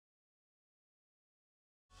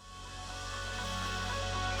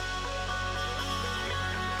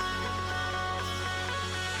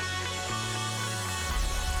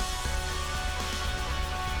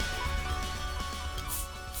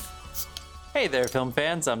Hey there, film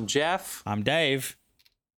fans. I'm Jeff. I'm Dave.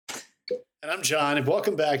 And I'm John, and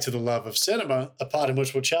welcome back to The Love of Cinema, a pod in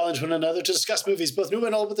which we'll challenge one another to discuss movies, both new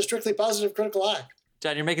and old, with a strictly positive critical eye.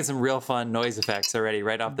 John, you're making some real fun noise effects already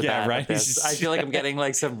right off the bat. Right. I feel like I'm getting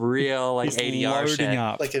like some real like ADR shit.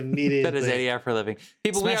 Up. Like immediately. That is ADR for a living.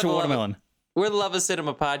 People, Smash a watermelon. We're the Love of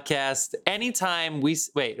Cinema podcast. Anytime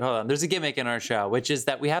wait, hold on. There's a gimmick in our show, which is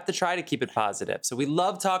that we have to try to keep it positive. So we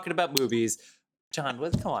love talking about movies. John,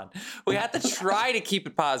 come on. We have to try to keep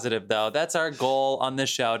it positive, though. That's our goal on this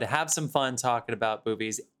show, to have some fun talking about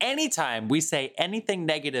movies. Anytime we say anything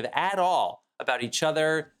negative at all about each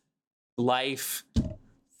other, life,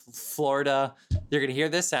 Florida, you're going to hear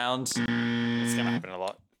this sound. It's going to happen a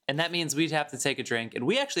lot. And that means we'd have to take a drink. And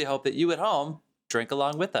we actually hope that you at home drink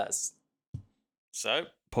along with us. So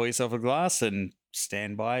pour yourself a glass and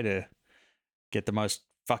stand by to get the most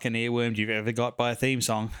fucking earwormed you've ever got by a theme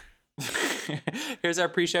song. Here's our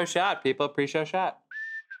pre-show shot, people. Pre-show shot.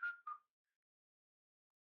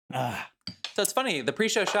 So it's funny. The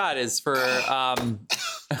pre-show shot is for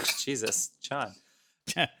Jesus, John.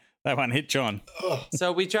 That one hit John.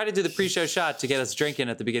 So we try to do the pre-show shot to get us drinking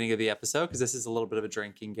at the beginning of the episode, because this is a little bit of a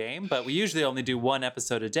drinking game. But we usually only do one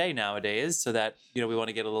episode a day nowadays, so that we want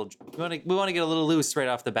to get a little loose right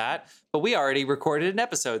off the bat. But we already recorded an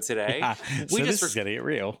episode today. This is gonna get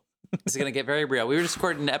real. This is gonna get very real. We were just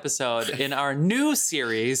recording an episode in our new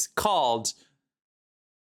series called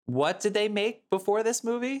 "What Did They Make Before This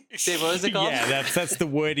Movie?" Dave, what is it called? Yeah, that's the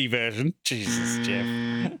wordy version. Jesus,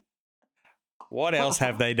 Jeff. What else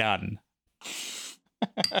have they done?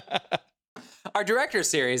 Our director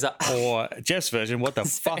series, or Jeff's version, what the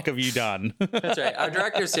fuck have you done? That's right. Our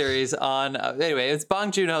director series on anyway, it's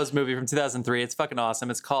Bong Joon-ho's movie from 2003. It's fucking awesome.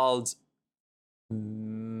 It's called.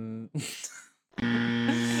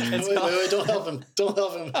 Wait, don't help him. Don't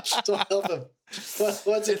help him. Don't help him.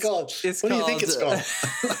 What's it called? What do you think it's called?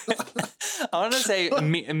 I want to say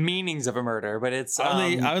meanings of a murder, but it's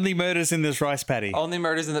only murders in this rice paddy. Only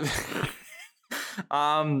murders in the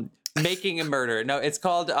making a murder. No, it's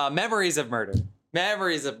called Memories of Murder.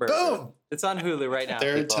 Memories of Murder. Boom! It's on Hulu right now.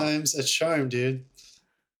 Third time's a charm, dude.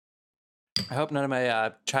 I hope none of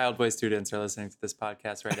my child voice students are listening to this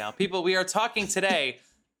podcast right now. People, we are talking today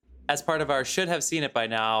as part of our Should Have Seen It By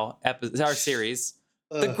Now our series.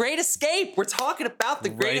 The Great Escape. We're talking about The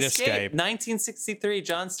Great Escape. 1963.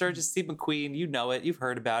 John Sturges, Steve McQueen. You know it. You've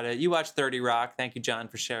heard about it. You watched 30 Rock. Thank you, John,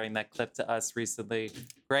 for sharing that clip to us recently.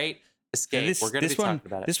 Great Escape. We're going to be talking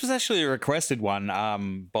about it. This was actually a requested one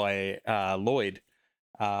by Lloyd,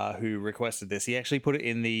 who requested this. He actually put it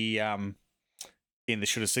in the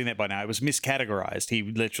Should Have Seen It By Now. It was miscategorized. He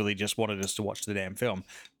literally just wanted us to watch the damn film.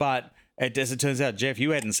 But as it turns out, Jeff,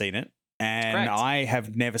 you hadn't seen it, and Correct. I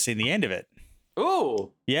have never seen the end of it.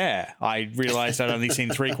 Ooh. Yeah, I realized I'd only seen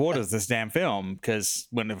 3/4 of this damn film, because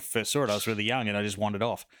when I first saw it, I was really young and I just wandered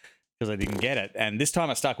off because I didn't get it. And this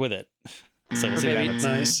time I stuck with it. So we'll see what happens.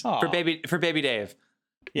 Nice. For baby Dave.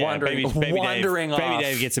 Yeah, wandering off. Baby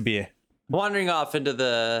Dave gets a beer. Wandering off into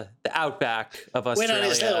the outback of Australia. Went on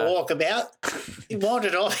his little walkabout. He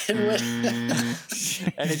wandered off and went.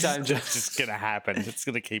 Anytime It's just going to happen. It's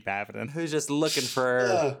going to keep happening. who's just looking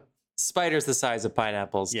for spiders the size of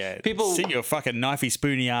pineapples. Yeah, people. sit your fucking knifey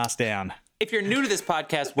spoony ass down. If you're new to this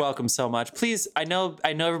podcast, welcome so much. Please, I know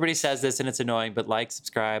everybody says this and it's annoying, but like,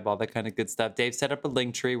 subscribe, all that kind of good stuff. Dave set up a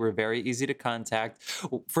link tree. We're very easy to contact.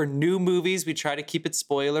 For new movies, we try to keep it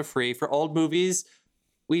spoiler free. For old movies,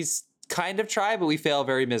 we kind of try, but we fail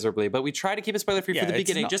very miserably. But we try to keep it spoiler free for the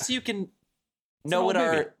beginning, just so you can know what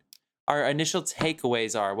our initial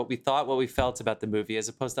takeaways are, what we thought, what we felt about the movie, as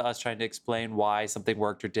opposed to us trying to explain why something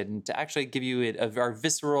worked or didn't, to actually give you our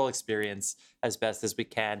visceral experience as best as we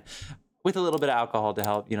can, with a little bit of alcohol to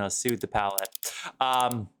help, soothe the palate.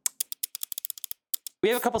 We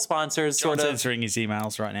have a couple sponsors. John's answering his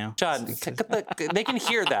emails right now. John, they can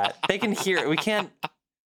hear that. They can hear. We can't.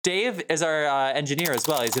 Dave is our engineer as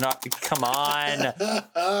well. He's come on.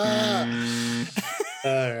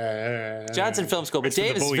 All right. Johnson Film School, but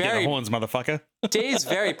Dave is very horns, motherfucker. Dave's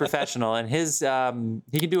very professional, and his he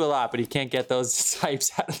can do a lot, but he can't get those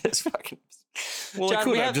types out of this fucking. Well, John, I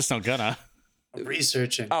could. I'm just not gonna. I'm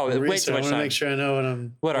researching. Oh, I'm way too much I want to time. make sure I know what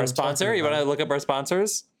I'm. Our sponsor? You want to look up our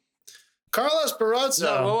sponsors? Carlos Barroso.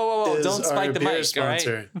 No, whoa. is Don't spike our the beer mic,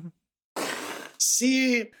 sponsor. All right?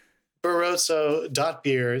 See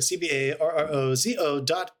Barroso.beer,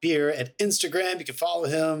 CBARROZO.beer at Instagram. You can follow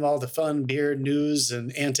him, all the fun beer news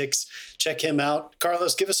and antics. Check him out.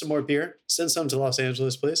 Carlos, give us some more beer. Send some to Los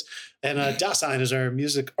Angeles, please. And Dasein is our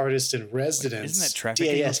music artist in residence. Isn't that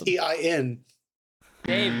trafficking? Dasein.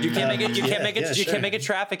 Dave, you can't make it. You can't make it. You sure. can't make a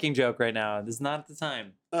trafficking joke right now. This is not the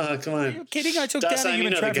time. Oh, come on. Are you kidding? I took down a Dasein,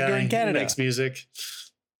 human the trafficker guy in who Canada. makes music.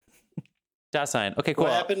 Dasein. Okay, cool.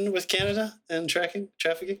 What happened with Canada and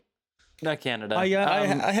trafficking? Not Canada. I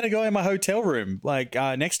had a guy in my hotel room, like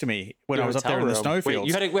next to me when Your I was up hotel there in the room.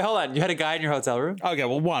 snowfields. Wait, hold on. You had a guy in your hotel room? Okay,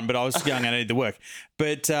 well, one, but I was young and I needed to work.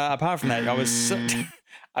 But apart from that,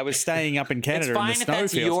 I was staying up in Canada It's fine in the if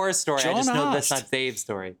that's snowfields. your story. I John just know that's asked. not Dave's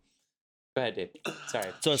story. Go ahead, Dave. Sorry.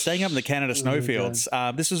 So I was staying up in the Canada snowfields.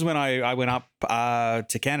 This was when I went up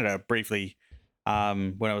to Canada briefly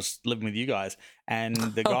when I was living with you guys. And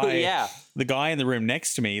the guy, the guy in the room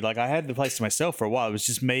next to me, like I had the place to myself for a while. It was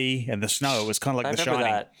just me and the snow. It was kind of like I The remember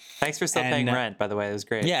Shining. that. Thanks for still paying rent, by the way. It was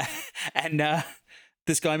great. Yeah. And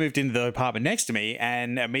this guy moved into the apartment next to me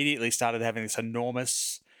and immediately started having this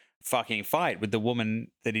enormous fucking fight with the woman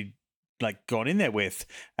that he'd like gone in there with.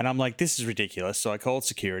 And I'm like, this is ridiculous. So I called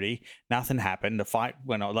security. Nothing happened. The fight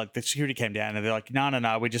went on. Like the security came down and they're like,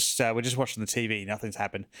 no, we're just watching the TV. Nothing's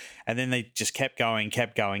happened. And then they just kept going.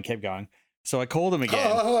 So I called them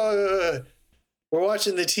again. We're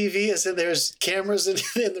watching the TV as in there's cameras in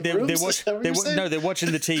the rooms? They're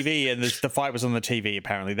watching the TV and the fight was on the TV.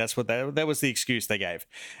 Apparently, that's what that was the excuse they gave.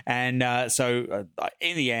 And so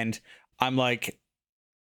in the end, I'm like,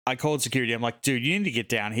 I called security. I'm like, dude, you need to get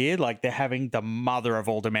down here. Like, they're having the mother of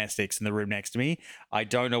all domestics in the room next to me. I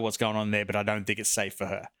don't know what's going on there, but I don't think it's safe for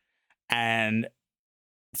her. And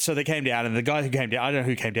so they came down, and the guy who came down, I don't know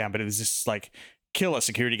who came down, but it was just like killer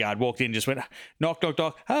security guard walked in, just went, knock, knock,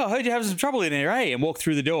 knock. Oh, I heard you having some trouble in here, eh? And walked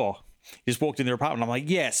through the door. He just walked in their apartment. I'm like,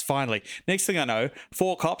 yes, finally. Next thing I know,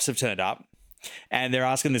 4 cops have turned up, and they're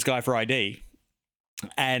asking this guy for ID.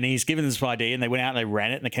 And he's given them some ID, and they went out and they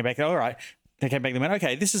ran it, and they came back, all right. They came back and they went,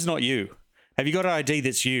 okay, this is not you. Have you got an ID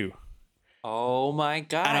that's you? Oh my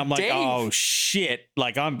God. And I'm like, Dave. oh shit.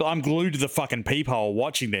 Like I'm glued to the fucking peephole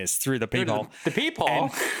watching this through the peephole. The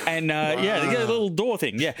peephole. And yeah, they get a little door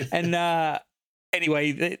thing. Yeah. And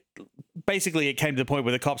anyway, basically it came to the point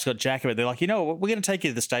where the cops got jack of it. They're like, you know what? We're going to take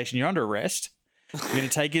you to the station. You're under arrest. We're going to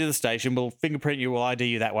take you to the station. We'll fingerprint you. We'll ID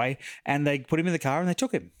you that way. And they put him in the car and they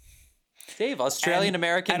took him. Dave, Australian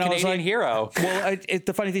American Canadian hero. Well,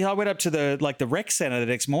 the funny thing, I went up to the rec center the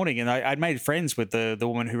next morning, and I'd made friends with the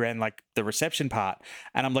woman who ran like the reception part,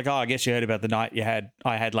 and I'm like, oh, I guess you heard about the night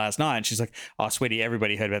I had last night. And she's like, oh, sweetie,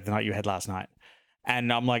 everybody heard about the night you had last night.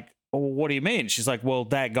 And I'm like, well, what do you mean? She's like, well,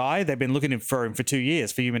 that guy, they've been looking for him for 2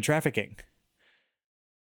 years for human trafficking.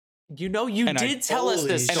 You know, did tell us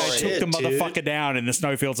this and story. I took the motherfucker down in the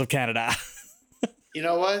snowfields of Canada. You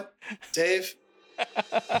know what, Dave?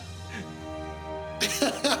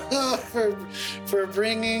 for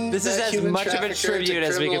bringing this is as much of a tribute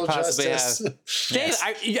as we could possibly have. Dave,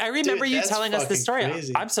 I remember you telling us this story.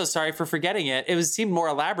 Crazy. I'm so sorry for forgetting it. It seemed more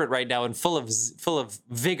elaborate right now and full of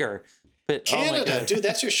vigor. But Canada, dude,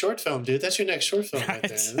 that's your short film, dude. That's your next short film right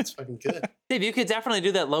there. That's fucking good. Dave, you could definitely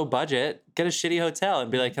do that low budget. Get a shitty hotel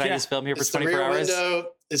and be like, can I just film here for 24 hours?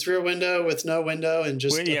 It's Rear Window with no window and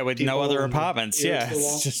just with no other apartments. Yeah,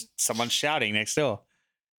 it's just someone shouting next door.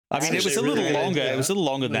 I mean, it was a little longer. It was a little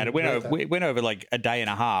longer than that. It went over like a day and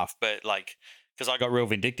a half, but like, because I got real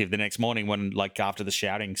vindictive the next morning when like after the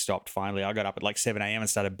shouting stopped, finally, I got up at like 7 a.m. and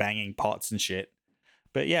started banging pots and shit.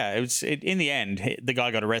 But yeah, in the end, the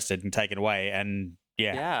guy got arrested and taken away. And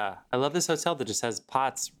yeah. I love this hotel that just has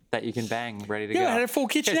pots that you can bang ready to go. Yeah, it had a full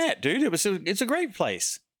kitchenette, dude. It's a great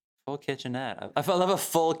place. Full kitchenette. I love a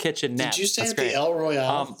full kitchenette. Did you stay That's at great. the El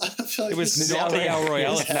Royale? I feel like it was not the El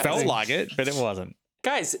Royale. It felt like it, but it wasn't.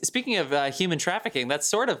 Guys, speaking of human trafficking, that's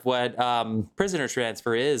sort of what prisoner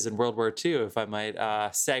transfer is in World War II, if I might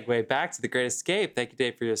segue back to The Great Escape. Thank you,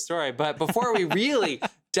 Dave, for your story. But before we really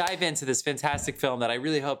dive into this fantastic film that I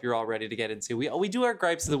really hope you're all ready to get into, we do our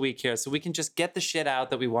gripes of the week here, so we can just get the shit out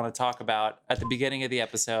that we want to talk about at the beginning of the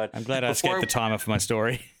episode. I'm glad I skipped the timer for my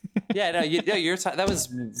story. Yeah, no, that was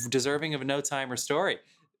deserving of a no-timer story.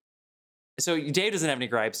 So Dave doesn't have any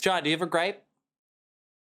gripes. John, do you have a gripe?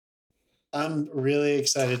 I'm really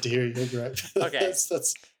excited to hear your gripe. Okay.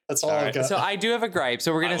 that's all I've got. So I do have a gripe.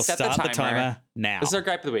 So we're going to set the timer now. This is our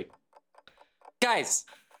gripe of the week. Guys,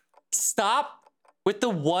 stop with the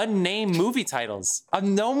one name movie titles.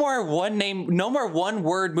 No more one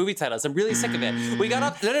word movie titles. I'm really sick of it. We got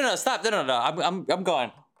off. No, stop. No. I'm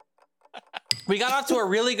going. We got off to a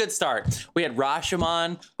really good start. We had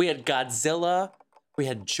Rashomon. We had Godzilla. We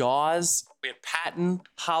had Jaws. We had Patton,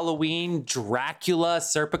 Halloween, Dracula,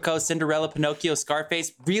 Serpico, Cinderella, Pinocchio,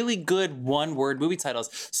 Scarface. Really good one-word movie titles.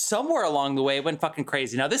 Somewhere along the way, it went fucking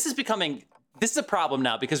crazy. Now, this is a problem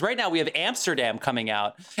now because right now we have Amsterdam coming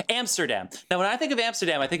out. Amsterdam. Now, when I think of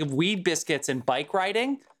Amsterdam, I think of weed biscuits and bike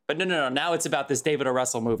riding. But no. Now it's about this David O.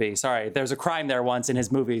 Russell movie. Sorry, there's a crime there once in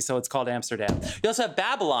his movie, so it's called Amsterdam. You also have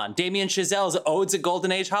Babylon, Damien Chazelle's Ode to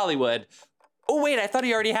Golden Age Hollywood. Oh, wait, I thought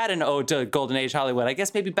he already had an Ode to Golden Age Hollywood. I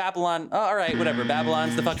guess maybe Babylon. Oh, all right, whatever.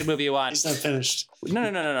 Babylon's the fucking movie you want. He's not finished.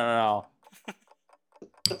 No.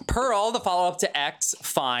 Pearl, the follow-up to X,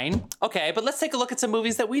 fine. Okay, but let's take a look at some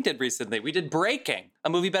movies that we did recently. We did Breaking, a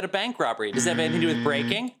movie about a bank robbery. Does that have anything to do with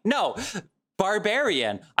Breaking? No.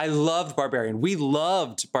 Barbarian. I loved Barbarian. We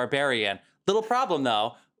loved Barbarian. Little problem,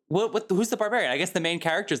 though. Who's the Barbarian? I guess the main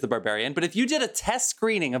character is the Barbarian. But if you did a test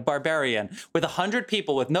screening of Barbarian with 100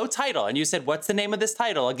 people with no title, and you said, what's the name of this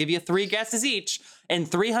title? I'll give you 3 guesses each. And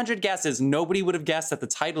 300 guesses, nobody would have guessed that the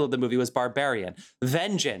title of the movie was Barbarian.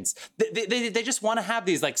 Vengeance. They just want to have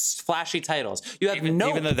these like flashy titles. You have even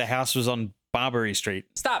though the house was on Barbary Street.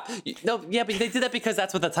 Stop. No, yeah, but they did that because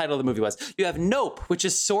that's what the title of the movie was. You have Nope, which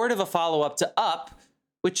is sort of a follow-up to Up,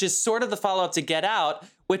 which is sort of the follow-up to Get Out,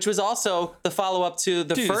 which was also the follow-up to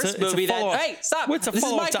the first movie that... Hey, stop. What's a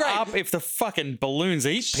follow-up to Up if the fucking balloons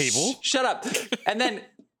eat people? Shut up. And then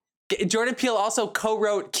Jordan Peele also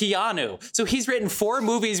co-wrote Keanu. So he's written 4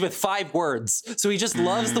 movies with 5 words. So he just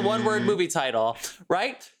loves the one-word movie title,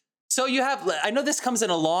 right? So you have... I know this comes in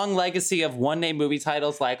a long legacy of one-name movie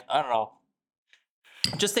titles like, I don't know,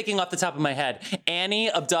 just thinking off the top of my head, Annie,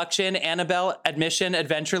 Abduction, Annabelle, Admission,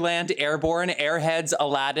 Adventureland, Airborne, Airheads,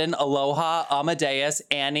 Aladdin, Aloha, Amadeus,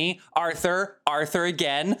 Annie, Arthur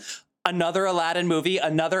again, another Aladdin movie,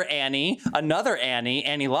 another Annie,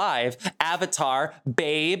 Annie Live, Avatar,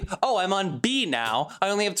 Babe. Oh, I'm on B now. I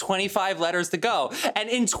only have 25 letters to go. And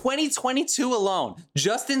in 2022 alone,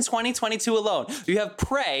 just in 2022 alone, you have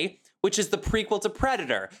Prey, which is the prequel to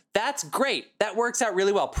Predator. That's great. That works out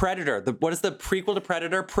really well. Predator. What is the prequel to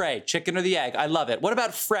Predator? Prey. Chicken or the egg. I love it. What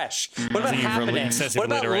about Fresh? What about Happening? What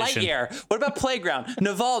about Lightyear? What about Playground?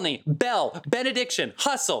 Navalny, Belle, Benediction,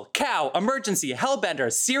 Hustle, Cow, Emergency,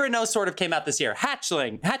 Hellbender, Cyrano sort of came out this year.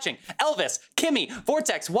 Hatching, Elvis, Kimmy,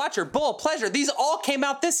 Vortex, Watcher, Bull, Pleasure. These all came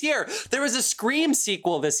out this year. There was a Scream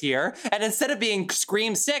sequel this year, and instead of being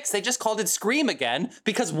Scream 6, they just called it Scream again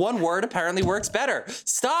because one word apparently works better.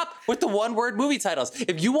 Stop with the one-word movie titles.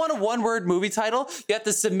 If you want a one-word movie title, you have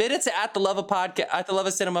to submit it to at the Love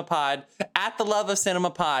of Cinema Pod,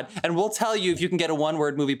 and we'll tell you if you can get a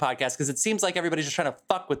one-word movie podcast because it seems like everybody's just trying to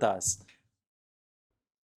fuck with us.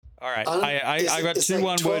 All right, I got 2 like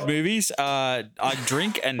one-word movies. I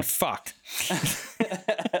drink and fuck.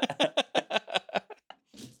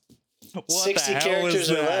 60 characters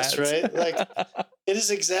or less, right? Like it's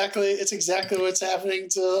exactly what's happening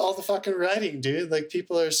to all the fucking writing, dude. Like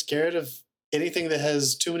people are scared of anything that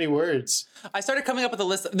has too many words. I started coming up with a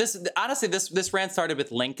list. This rant started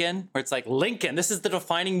with Lincoln, where it's like, Lincoln, this is the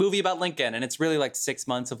defining movie about Lincoln. And it's really like 6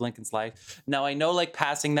 months of Lincoln's life. Now, I know like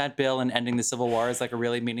passing that bill and ending the Civil War is like a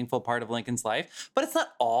really meaningful part of Lincoln's life, but it's not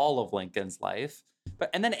all of Lincoln's life.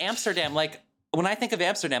 And then Amsterdam, like, when I think of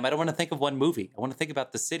Amsterdam, I don't want to think of one movie. I want to think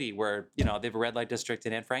about the city where, you know, they have a red light district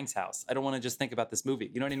in Anne Frank's house. I don't want to just think about this movie.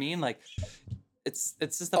 You know what I mean? Like, it's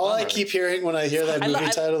just all I keep hearing when I hear that movie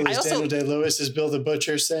title is Daniel Day-Lewis as Bill the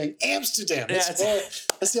Butcher saying Amsterdam.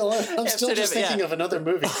 That's the only. I'm still just thinking of another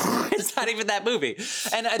movie. It's not even that movie.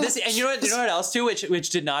 And you know what else too, which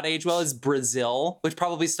did not age well, is Brazil, which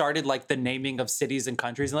probably started like the naming of cities and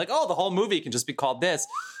countries and like, oh, the whole movie can just be called this.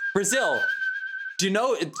 Brazil. Do you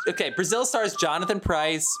know? Okay, Brazil stars Jonathan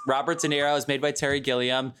Pryce, Robert De Niro, is made by Terry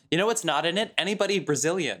Gilliam. You know what's not in it? Anybody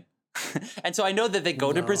Brazilian. And so I know that they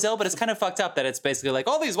go to Brazil, but it's kind of fucked up that it's basically like,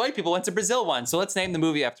 all these white people went to Brazil once, so let's name the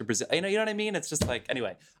movie after Brazil. You know what I mean? It's just like,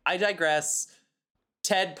 anyway, I digress.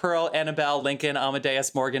 Ted, Pearl, Annabelle, Lincoln,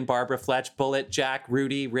 Amadeus, Morgan, Barbara, Fletch, Bullet, Jack,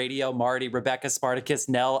 Rudy, Radio, Marty, Rebecca, Spartacus,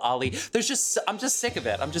 Nell, Ollie. I'm just sick of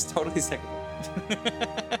it. I'm just totally sick of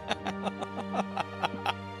it.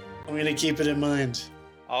 I'm going to keep it in mind.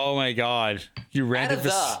 Oh my God. You read it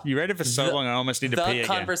for so long, I almost need to pee again. The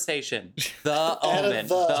conversation, the omen,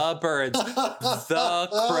 the birds, the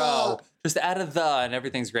crow. Just add a the and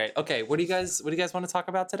everything's great. Okay, what do you guys want to talk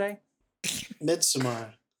about today?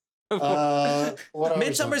 Midsommar.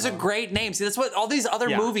 Midsommar's a great name. See, that's what all these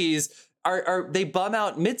other movies are. They bum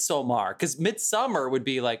out Midsommar because Midsummer would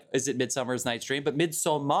be like, is it Midsummer's Night's Dream? But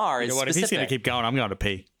Midsommar is specific. If he's going to keep going, I'm going to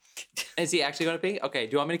pee. Is he actually going to pee? Okay.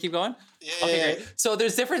 Do you want me to keep going? Yeah. Okay, great. So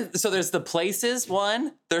there's the places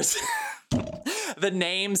one. There's the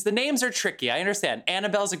names. The names are tricky. I understand.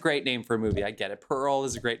 Annabelle's a great name for a movie. I get it. Pearl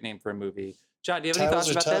is a great name for a movie. John, do you have any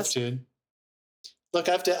thoughts about this? Dude. Look,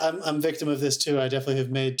 I'm victim of this too. I definitely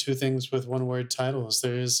have made 2 things with one-word titles.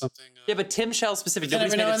 There is something. Yeah, but Tim Shell specific.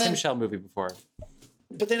 Nobody's made a Tim Shell movie before.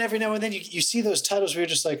 But then every now and then you see those titles where you're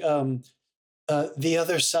just like, The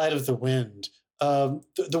Other Side of the Wind.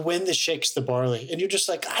 the wind that shakes the barley, and you're just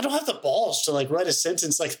like, I don't have the balls to like write a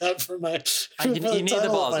sentence like that for my. You need the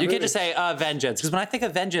balls. You can't just say vengeance, because when I think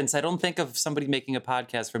of vengeance, I don't think of somebody making a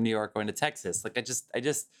podcast from New York going to Texas. Like it's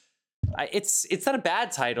not a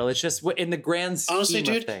bad title. It's just in the grand scheme of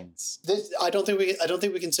things. I don't think we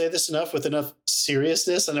can say this enough with enough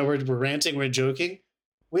seriousness. I know we're ranting, we're joking.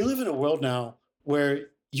 We live in a world now where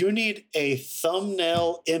you need a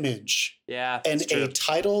thumbnail image, and a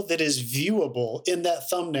title that is viewable in that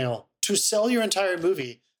thumbnail to sell your entire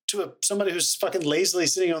movie to somebody who's fucking lazily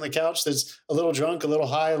sitting on the couch that's a little drunk, a little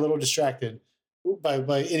high, a little distracted by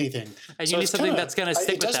anything. And you need something that's going to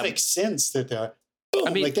stick with them. It does make sense that they're.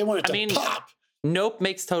 Boom, like they want it to pop. Nope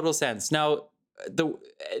makes total sense. Now,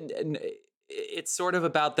 it's sort of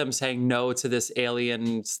about them saying no to this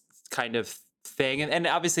alien kind of thing, and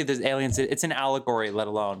obviously there's aliens. It's an allegory, let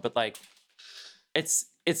alone, but like, it's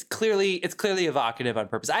clearly evocative on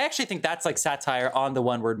purpose. I actually think that's like satire on the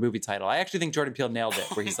one-word movie title. I actually think Jordan Peele nailed it,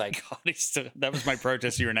 where he's like, God, that was my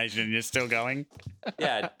protest urination, and you're still going.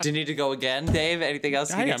 Yeah, do you need to go again, Dave? Anything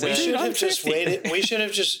else? We should have just waited. We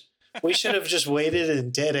should have just waited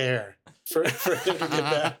in dead air for him to get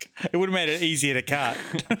back. It would have made it easier to cut.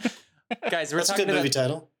 Guys, that's a good movie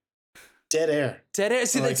title. Dead Air. Dead Air.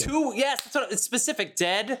 See, yes, that's what it's specific.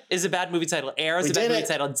 Dead is a bad movie title. Air is a bad movie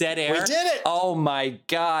title. Dead Air. We did it. Oh my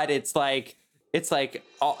God. It's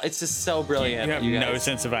just so brilliant. You have no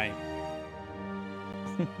sense of aim.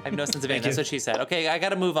 I have no sense of aim. That's what she said. Okay, I got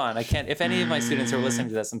to move on. I can't. If any of my students are listening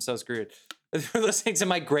to this, I'm so screwed. They're listening to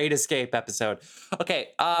my Great Escape episode.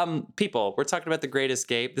 Okay, people, we're talking about The Great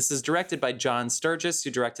Escape. This is directed by John Sturges, who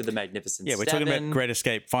directed The Magnificent Seven. Yeah, we're talking about Great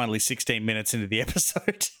Escape. Finally, 16 minutes into the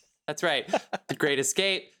episode. That's right. The Great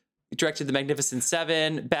Escape. He directed The Magnificent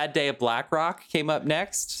Seven. Bad Day at Black Rock came up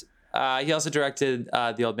next. He also directed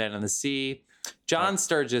The Old Man and the Sea. John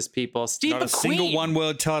Sturges, people. Steve McQueen. Not a single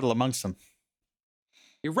one-word title amongst them.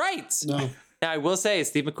 You're right. No. Now, I will say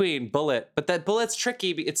Steve McQueen, Bullet. But that Bullet's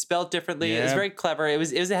tricky. It's spelled differently. Yeah. It's very clever. It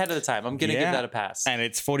was ahead of the time. I'm going to give that a pass. And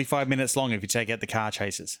it's 45 minutes long if you take out the car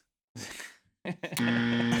chases.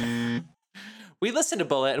 We listened to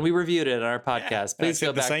Bullet and we reviewed it on our podcast. Please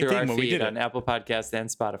go back through our feed on Apple Podcasts and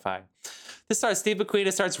Spotify. This stars Steve McQueen.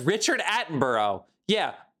 It stars Richard Attenborough.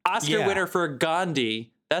 Yeah, Oscar winner for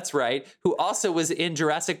Gandhi. That's right. Who also was in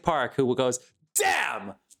Jurassic Park, who goes,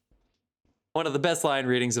 damn! One of the best line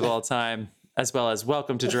readings of all time, as well as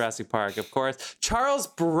Welcome to Jurassic Park, of course. Charles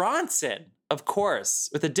Bronson, of course,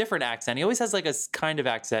 with a different accent. He always has like a kind of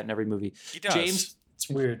accent in every movie. He does. James, it's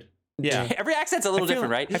weird. Yeah. Every accent's a little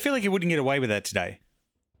different, right? I feel like he wouldn't get away with that today.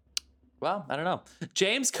 Well, I don't know.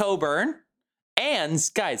 James Coburn and,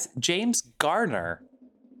 guys, James Garner,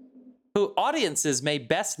 who audiences may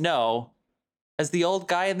best know as the old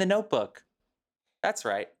guy in The Notebook. That's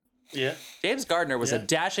right. Yeah. James Garner was a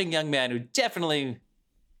dashing young man who definitely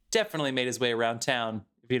made his way around town,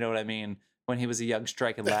 if you know what I mean, when he was a young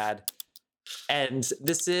striking lad. And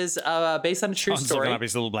this is based on a true story. Looking up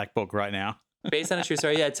his little black book right now. Based on a true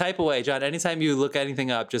story. Yeah, type away, John. Anytime you look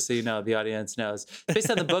anything up, just so you know, the audience knows.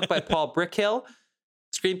 Based on the book by Paul Brickhill,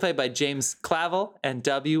 screenplay by James Clavell and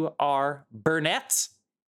W.R. Burnett.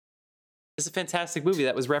 It's a fantastic movie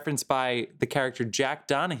that was referenced by the character Jack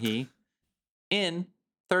Donaghy in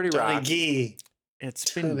 30 Rock.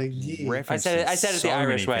 It's been referenced. I said it the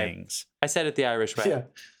Irish way. I said it the Irish way.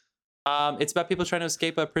 Yeah. It's about people trying to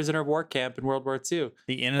escape a prisoner of war camp in World War II.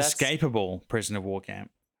 The inescapable prisoner of war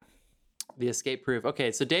camp. The escape proof.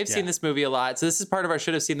 Okay, so Dave's seen this movie a lot. So this is part of our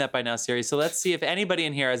Should Have Seen That By Now series. So let's see if anybody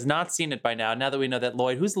in here has not seen it by now. Now that we know that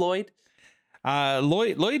Lloyd, who's Lloyd?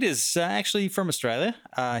 Lloyd is actually from Australia.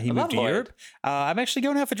 He moved to Europe. I'm actually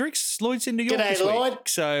going out for drinks. Lloyd's in New York this Lloyd. week.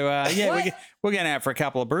 So we're going out for a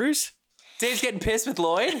couple of brews. Dave's getting pissed with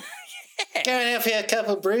Lloyd. Going out for a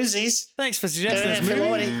couple of bruises. Thanks for suggesting this movie,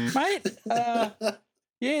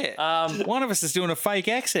 mate. One of us is doing a fake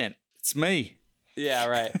accent. It's me. Yeah,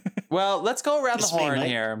 right. Well, let's go around the horn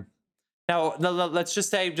here. Now, let's just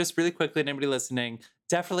say, just really quickly, anybody listening,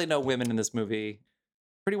 definitely no women in this movie.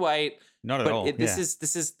 Pretty white. Not at all.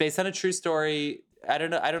 This is based on a true story. I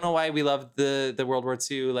don't know why we love the World War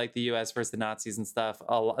II, like the U.S. versus the Nazis and stuff.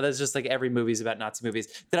 That's just like every movie's about Nazi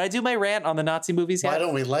movies. Did I do my rant on the Nazi movies yet? Why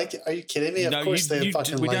don't we like it? Are you kidding me? Of course they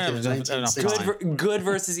fucking like it in 1960. Good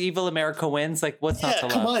versus evil, America wins. Like, what's not to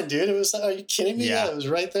love? Yeah, come on, dude. It was. Are you kidding me? Yeah, it was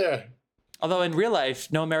right there. Although in real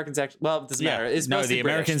life, no Americans actually. Well, it doesn't matter. It's mostly the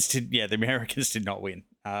Americans did. Yeah, the Americans did not win.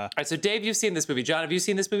 All right, so Dave, you've seen this movie. John, have you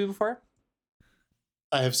seen this movie before?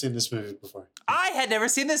 I have seen this movie before. I had never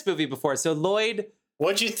seen this movie before. So Lloyd,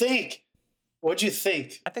 what'd you think? What'd you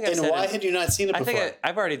think? I think. And why had you not seen it before? I think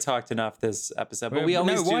I've already talked enough this episode, but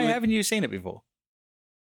why haven't you seen it before?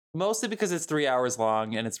 Mostly because it's 3 hours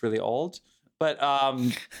long and it's really old. But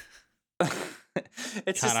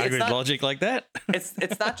it's just it's not, logic like that.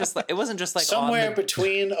 It's not just like it wasn't just like somewhere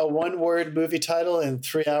between a 1-word movie title and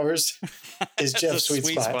 3 hours is Jeff's sweet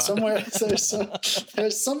spot. Somewhere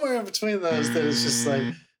there's somewhere in between those that is just like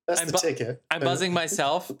that's the ticket. I'm buzzing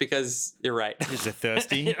myself because you're right. You're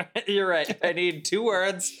thirsty. You're right. I need 2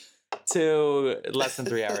 words to less than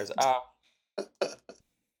 3 hours. I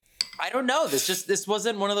don't know. This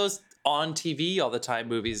wasn't one of those on TV all the time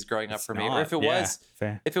movies growing up for me. Or if it was,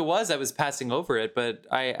 I was passing over it. But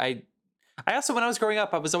I also, when I was growing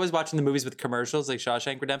up, I was always watching the movies with commercials like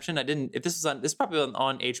Shawshank Redemption. If this is probably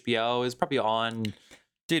on HBO. It's probably on.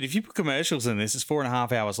 Dude, if you put commercials in this, it's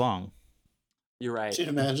 4.5 hours long. You're right. Can you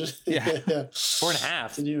imagine? Yeah.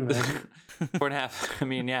 4.5. Can you imagine? 4.5. I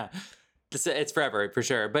mean, yeah, it's forever for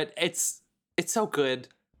sure. But it's so good.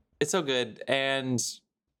 It's so good. And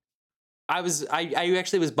I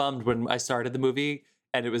actually was bummed when I started the movie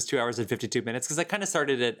and it was 2 hours and 52 minutes because I kind of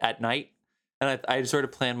started it at night and I sort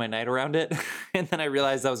of planned my night around it. And then I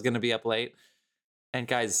realized I was going to be up late. And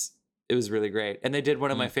guys, it was really great. And they did one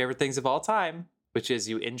of my favorite things of all time, which is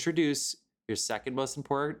you introduce your second most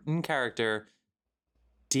important character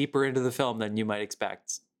deeper into the film than you might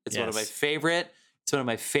expect. It's one of my favorite. It's one of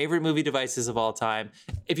my favorite movie devices of all time.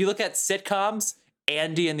 If you look at sitcoms,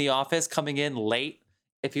 Andy in The Office coming in late.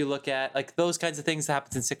 If you look at like those kinds of things that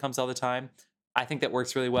happens in sitcoms all the time, I think that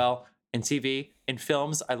works really well in TV. In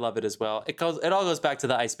films, I love it as well. It all goes back to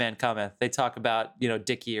the Iceman Cometh. They talk about,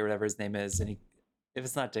 Dickie or whatever his name is, and if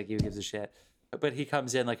it's not Dickie, who gives a shit? But he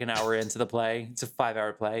comes in like an hour into the play. It's a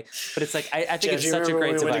 5-hour play, but it's like I think it's such a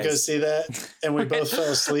great device. We went to go see that, and we both fell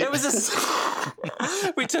asleep. It was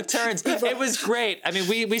we took turns. It was great. I mean,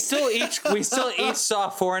 we still each saw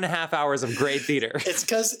 4.5 hours of great theater. It's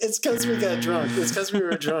because we got drunk. It's because we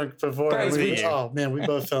were drunk before. Guys, we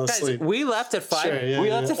both fell asleep. Guys, we left at 5. Sure,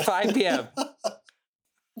 we left at 5 p.m.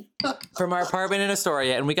 from our apartment in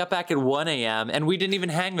Astoria, and we got back at 1 a.m. and we didn't even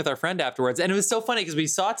hang with our friend afterwards. And it was so funny because we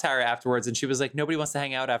saw Tara afterwards, and she was like, "Nobody wants to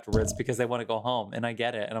hang out afterwards because they want to go home." And I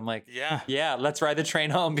get it, and I'm like, "Yeah, let's ride the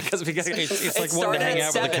train home because it's like wanting to hang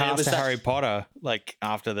out with the cast of Harry Potter like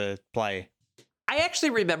after the play." I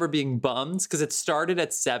actually remember being bummed because it started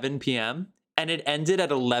at 7 p.m. and it ended at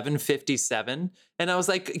 11:57, and I was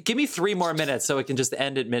like, "Give me 3 more minutes so it can just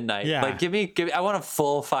end at midnight." Yeah. Like, give me. I want a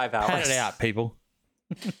full 5 hours. Pat it out, people.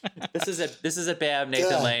 This is a Bam,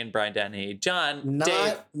 Nathan Lane, Brian Dennehy, John,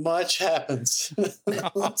 Dave. Much happens. Well,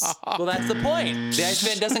 that's the point. The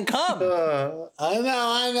Iceman doesn't come. I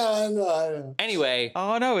know. Anyway.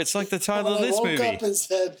 Oh no, it's like the title of this movie. I woke up and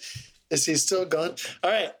said, "Is he still gone?"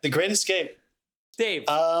 All right, The Great Escape. Dave,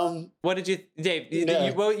 what did you, Dave?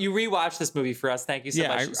 You rewatched this movie for us. Thank you so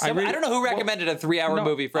much. I don't know who recommended a 3-hour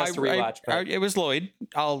movie for us to rewatch. It was Lloyd.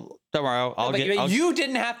 Don't worry. You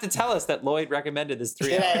didn't have to tell us that Lloyd recommended this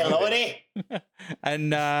 3-hour movie.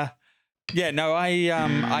 And I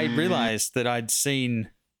realized that I'd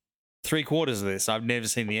seen 3/4 of this. I've never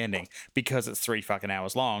seen the ending because it's 3 fucking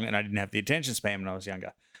hours long, and I didn't have the attention span when I was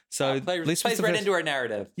younger. So plays right into our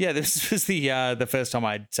narrative. Yeah, this was the first time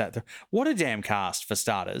I'd sat there. What a damn cast for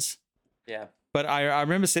starters. Yeah. But I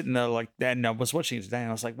remember sitting there and I was watching it today, and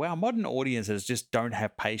I was like, wow, modern audiences just don't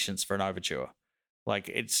have patience for an overture. Like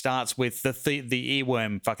it starts with the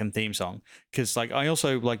earworm fucking theme song. Because I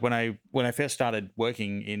also when I first started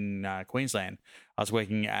working in Queensland, I was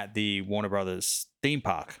working at the Warner Brothers theme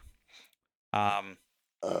park, and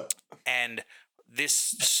this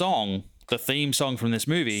song. The theme song from this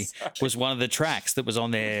movie was one of the tracks that was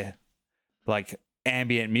on their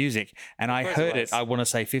ambient music, and I heard it, I want to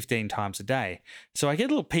say 15 times a day. So I get a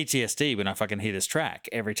little PTSD when I fucking hear this track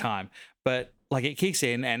every time. But it kicks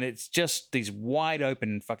in, and it's just these wide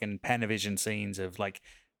open fucking Panavision scenes of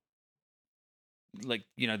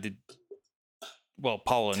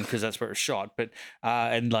Poland, because that's where it was shot, but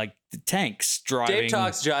and the tanks driving. Dave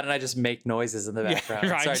talks, John, and I just make noises in the background.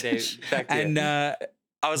 Yeah, right. Sorry, Dave. Back to you.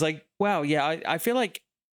 I was like, wow, yeah, I feel like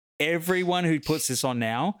everyone who puts this on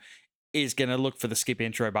now is going to look for the skip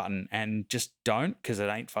intro button, and just don't, because it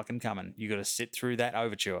ain't fucking coming. You got to sit through that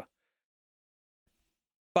overture.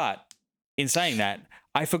 But in saying that,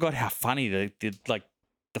 I forgot how funny the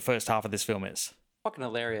first half of this film is. Fucking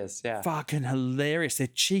hilarious, yeah. Fucking hilarious. They're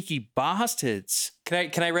cheeky bastards.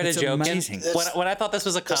 Can I read a joke? Amazing. When I thought this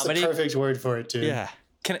was a comedy, that's the perfect word for it too. Yeah.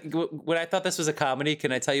 When I thought this was a comedy,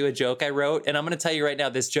 can I tell you a joke I wrote? And I'm going to tell you right now,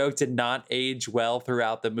 this joke did not age well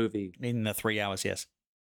throughout the movie. In the 3 hours, yes.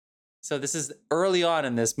 So this is early on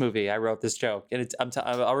in this movie. I wrote this joke, and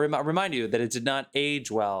I'll remind you that it did not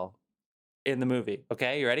age well in the movie.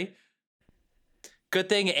 Okay, you ready? Good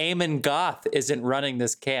thing Eamon Goth isn't running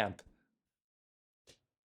this camp.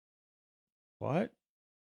 What?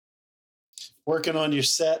 Working on your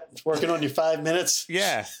set, working on your 5 minutes.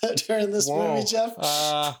 Yeah. During this movie, Jeff.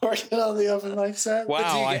 Working on the open mic set.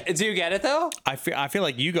 Wow. Do you get it though? I feel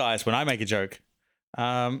like you guys when I make a joke. So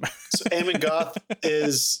Eamon Goth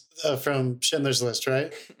is from Schindler's List,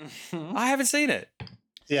 right? I haven't seen it.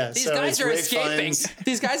 Yeah, these guys are escaping.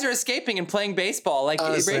 These guys are escaping and playing baseball. Like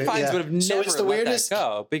honestly, Ray Fiennes would have never let weirdest... that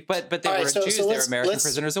go. But they were Jews. They were American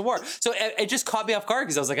prisoners of war. So it just caught me off guard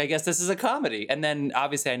because I was like, I guess this is a comedy. And then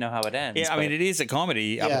obviously I know how it ends. Yeah, I mean, it is a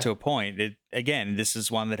comedy up to a point. Again, this is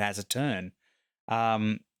one that has a turn.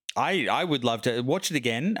 I would love to watch it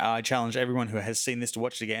again. I challenge everyone who has seen this to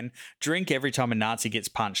watch it again. Drink every time a Nazi gets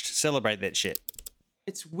punched. Celebrate that shit.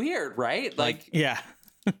 It's weird, right? Like yeah.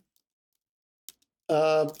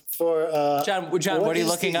 John, what are you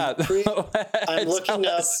looking up? I'm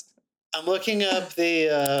looking up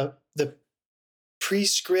the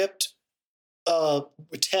prescript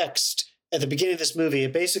text at the beginning of this movie.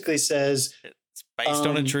 It basically says it's based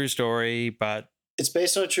on a true story, but it's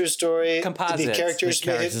based on a true story. Composites. The characters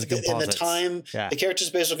in the time. Yeah. The characters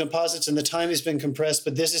based on composites, and the time has been compressed.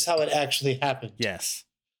 But this is how it actually happened. Yes.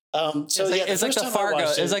 It's like the Fargo.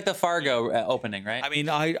 It's like the Fargo opening, right? I mean,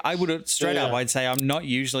 I would straight up. I'd say I'm not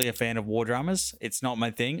usually a fan of war dramas. It's not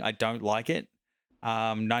my thing. I don't like it.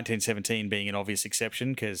 1917 being an obvious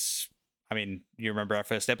exception because, I mean, you remember our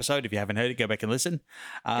first episode. If you haven't heard it, go back and listen.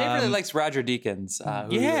 Dave really likes Roger Deakins,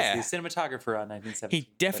 who was the cinematographer on 1917. He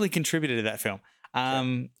definitely contributed to that film,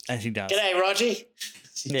 as he does. G'day, Roger.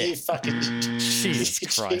 Yeah. You fucking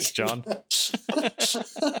Jesus Christ, John.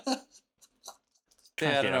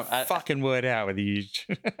 Yeah, I don't know. Fucking word out with you.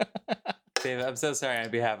 Dave, I'm so sorry on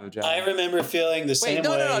behalf of John. I remember feeling the same way.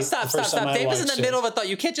 No, stop. Dave was in the middle of a thought.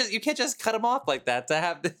 You can't just cut him off like that to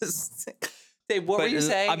have this. Dave, what were you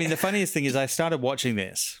saying? I mean, the funniest thing is I started watching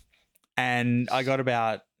this and I got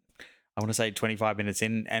about, I want to say 25 minutes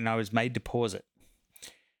in, and I was made to pause it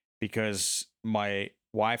because my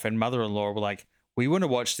wife and mother-in-law were like, we want to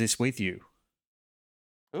watch this with you.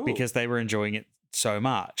 Ooh. Because they were enjoying it so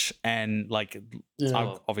much, and like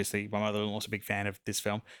obviously my mother-in-law's a big fan of this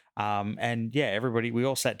film, and everybody, we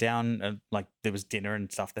all sat down and like there was dinner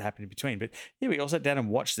and stuff that happened in between, but we all sat down and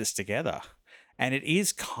watched this together, and it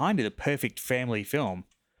is kind of the perfect family film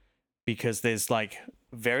because there's like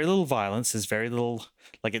very little violence, there's very little,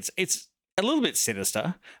 like it's a little bit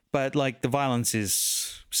sinister, but like the violence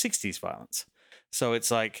is 60s violence. So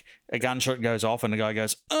it's like a gunshot goes off and the guy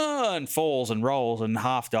goes, and falls and rolls and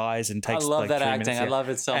half dies and takes. I love like that 3 acting. minutes. I love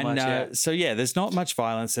it so much. Yeah. So there's not much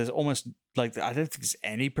violence. There's almost like I don't think there's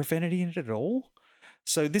any profanity in it at all.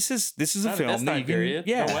 So this is a film that you can. Period.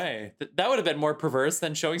 Yeah, no way. That would have been more perverse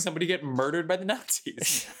than showing somebody get murdered by the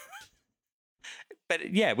Nazis.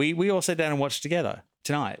 But yeah, we all sat down and watched together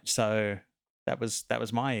tonight. So that was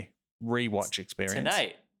my rewatch experience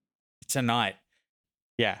tonight.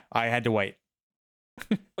 Yeah, I had to wait.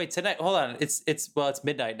 Wait, tonight? Hold on. It's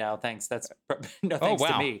midnight now. Thanks. That's no thanks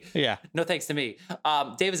to me. Yeah. No thanks to me.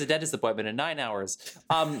 Dave is a dentist appointment in 9 hours.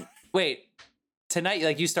 Wait, tonight?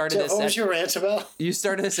 Like you started this? What was your rant about? You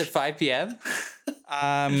started this at 5 p.m.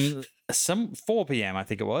 Some 4 p.m. I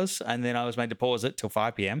think it was, and then I was made to pause it till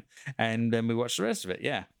 5 p.m. and then we watched the rest of it.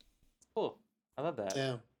 Yeah. Cool. I love that.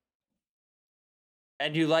 Yeah.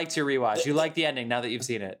 And you liked your rewatch. You like the ending now that you've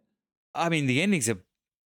seen it. I mean, the ending's a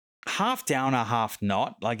half downer, half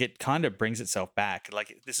not. Like it kind of brings itself back.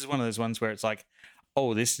 Like this is one of those ones where it's like,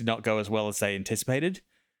 oh, this did not go as well as they anticipated,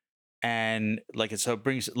 and like it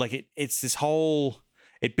brings like it's this whole.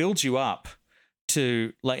 It builds you up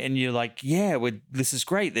to like, and you're like, yeah, this is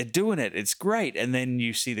great. They're doing it. It's great, and then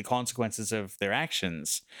you see the consequences of their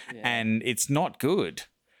actions, and it's not good.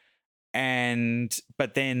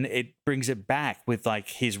 But then it brings it back with like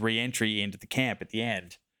his re-entry into the camp at the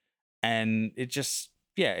end, and it just.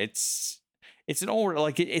 Yeah, it's an all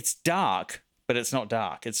like it's dark, but it's not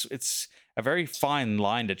dark. It's a very fine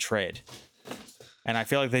line to tread, and I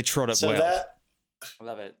feel like they trod it well. I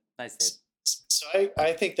love it. Nice, Dave. So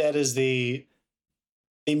I think that is the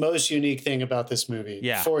most unique thing about this movie.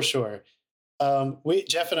 Yeah, for sure.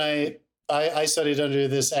 Jeff and I studied under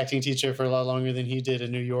this acting teacher for a lot longer than he did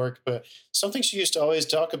in New York. But something she used to always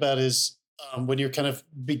talk about is when you're kind of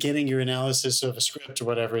beginning your analysis of a script or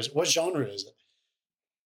whatever, is what genre is it?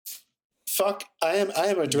 I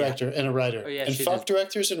am a director and a writer, and fuck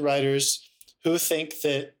directors and writers who think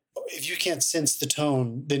that if you can't sense the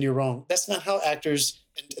tone, then you're wrong. That's not how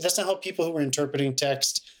that's not how people who are interpreting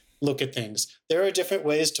text look at things. There are different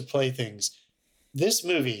ways to play things. This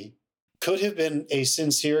movie could have been a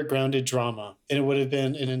sincere, grounded drama, and it would have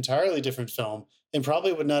been an entirely different film. and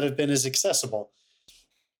probably would not have been as accessible.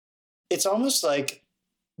 It's almost like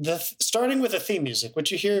starting with the theme music,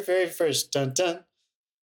 which you hear very first, dun dun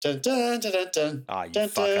dun dun dun dun dun dun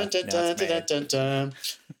dun dun dun dun dun.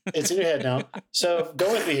 It's in your head now. So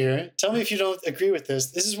go with me here. Tell me if you don't agree with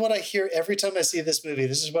this. This is what I hear every time I see this movie.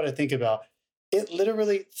 This is what I think about. It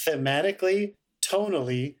literally, thematically,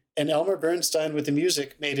 tonally, and Elmer Bernstein with the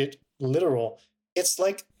music made it literal. It's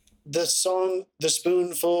like the song, "The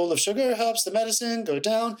spoonful of sugar helps the medicine go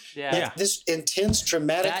down." Yeah. Like this intense,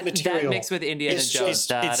 dramatic material. That mixed with Indiana Jones.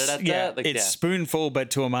 It's spoonful, but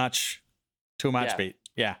to a march beat.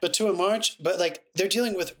 Yeah. But to a march, but like they're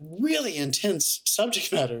dealing with really intense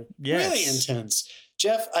subject matter. Yes. Really intense.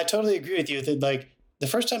 Jeff, I totally agree with you that like the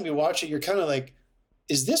first time you watch it, you're kind of like,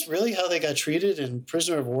 is this really how they got treated in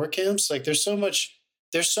prisoner of war camps? Like there's so much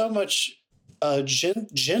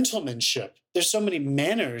gentlemanship. There's so many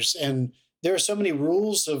manners, and there are so many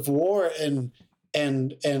rules of war and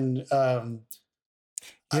Remember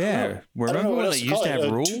when they used to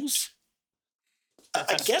have rules?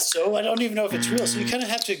 I guess so. I don't even know if it's real. So you kind of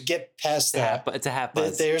have to get past that. But it's a half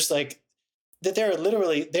buzz. There's like that they're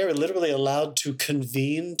literally allowed to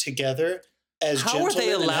convene together as How gentlemen are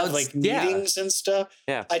they allowed? and have like meetings and stuff.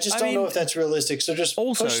 Yeah. I don't know if that's realistic. So just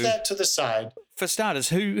also, push that to the side. For starters,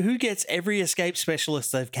 who gets every escape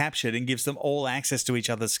specialist they've captured and gives them all access to each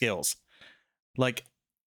other's skills? Like,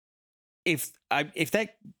 if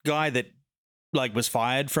that guy that like was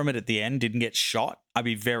fired from it at the end didn't get shot, I'd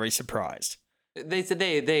be very surprised. They said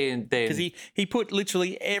they because he put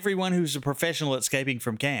literally everyone who's a professional at escaping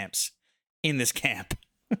from camps in this camp.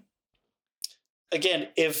 Again,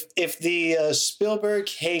 if the Spielberg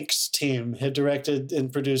Hanks team had directed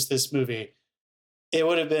and produced this movie, it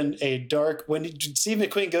would have been a dark. When Steve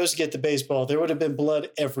McQueen goes to get the baseball, there would have been blood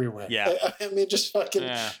everywhere. Yeah, I mean, just fucking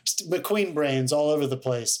McQueen brains all over the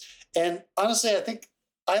place. And honestly, I think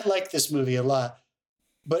I like this movie a lot.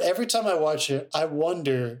 But every time I watch it, I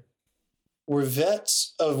wonder, were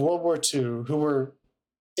vets of World War II who were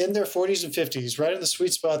in their 40s and 50s, right in the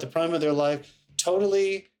sweet spot, the prime of their life,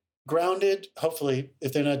 totally grounded, hopefully,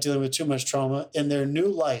 if they're not dealing with too much trauma, in their new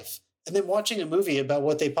life, and then watching a movie about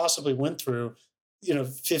what they possibly went through,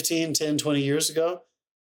 15, 10, 20 years ago,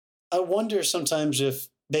 I wonder sometimes if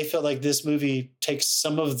they felt like this movie takes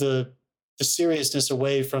some of the seriousness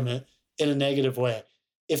away from it in a negative way.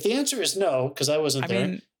 If the answer is no, because I wasn't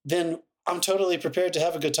there, then I'm totally prepared to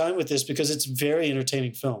have a good time with this because it's a very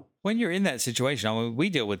entertaining film. When you're in that situation, I mean,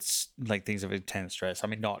 we deal with like things of intense stress. I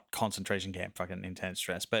mean, not concentration camp fucking intense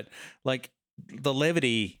stress, but like the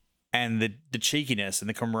levity and the cheekiness and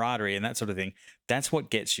the camaraderie and that sort of thing. That's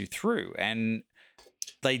what gets you through. And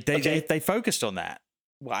they focused on that,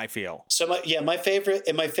 I feel. So my favorite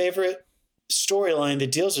storyline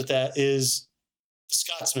that deals with that is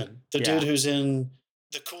Scotsman, the dude who's in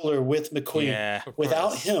the cooler with McQueen. Yeah,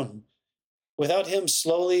 Without him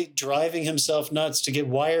slowly driving himself nuts to get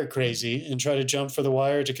wire crazy and try to jump for the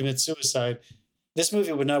wire to commit suicide, this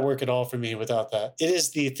movie would not work at all for me without that. It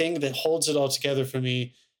is the thing that holds it all together for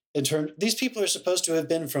me. These people are supposed to have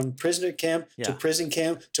been from prisoner camp to prison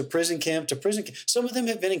camp to prison camp to prison camp. Some of them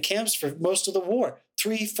have been in camps for most of the war,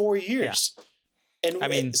 3-4 years. Yeah. And I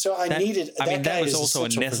mean, so that was also a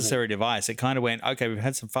necessary device. It kind of went, okay, we've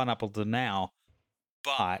had some fun up until now,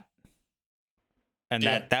 but. And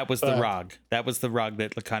that was the rug. That was the rug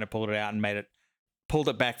that kind of pulled it out and pulled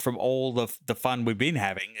it back from all the fun we've been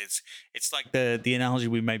having. It's like the analogy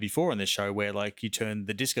we made before on this show where like you turn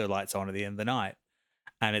the disco lights on at the end of the night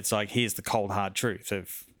and it's like, here's the cold hard truth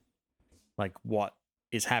of like what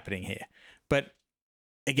is happening here. But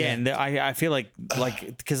again, I feel like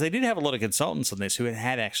because they did have a lot of consultants on this who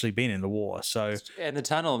had actually been in the war. So and the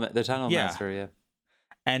tunnel master,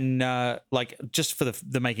 And like just for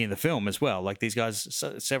the making of the film as well, like these guys,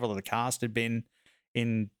 several of the cast had been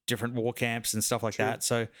in different war camps and stuff like that.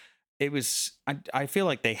 So it was, I feel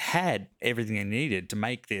like they had everything they needed to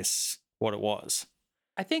make this what it was.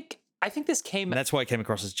 I think this came. And that's why it came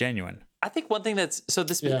across as genuine. I think one thing that's so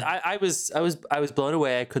this. Yeah. I was blown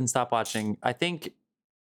away. I couldn't stop watching. I think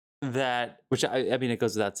that, which I mean, it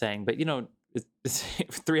goes without saying, but it's a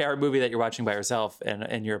 3-hour movie that you're watching by yourself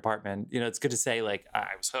in your apartment. It's good to say like I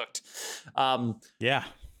was hooked.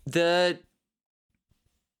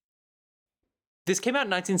 This came out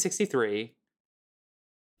in 1963.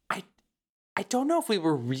 I don't know if we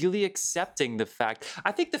were really accepting the fact.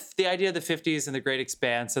 I think the idea of the 50s and the Great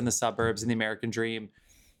Expanse and the suburbs and the American dream,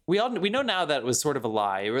 we know now that it was sort of a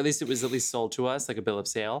lie, or at least it was sold to us like a bill of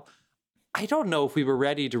sale. I don't know if we were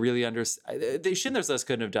ready to really understand. Schindler's List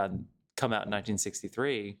couldn't have come out in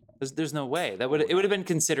 1963. There's no way it would have been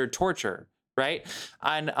considered torture, right?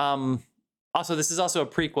 And Also, this is also a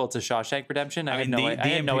prequel to Shawshank Redemption. I had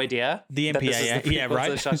no idea. The MPAA, yeah, right.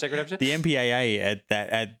 To Shawshank Redemption. The MPAA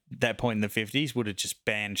at that point in the 50s would have just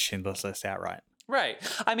banned Schindler's List outright. Right.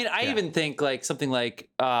 I mean, I even think like something like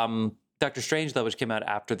Doctor Strangelove, which came out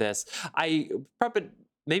after this. I probably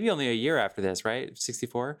maybe only a year after this, right?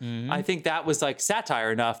 64. Mm-hmm. I think that was like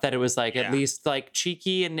satire enough that it was like at least like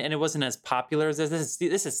cheeky and it wasn't as popular as this.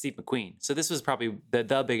 This is Steve McQueen, so this was probably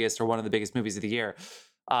the biggest or one of the biggest movies of the year.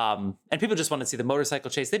 And people just wanted to see the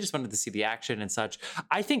motorcycle chase. They just wanted to see the action and such.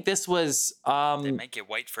 I think this was they make you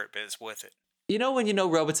wait for it, but it's worth it. You know when you know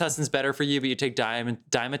Robitussin's better for you, but you take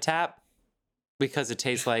Dimetap because it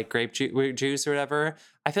tastes like grape juice or whatever.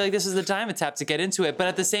 I feel like this is the Dimetap to get into it, but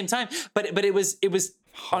at the same time, but it was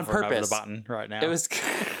on purpose. Over the button right now. It was.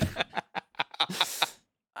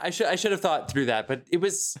 I should have thought through that, but it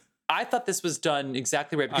was. I thought this was done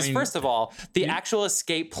exactly right because first of all, the actual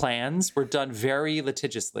escape plans were done very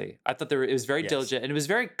litigiously. I thought it was very diligent and it was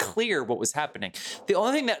very clear what was happening. The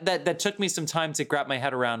only thing that took me some time to wrap my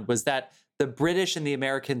head around was that the British and the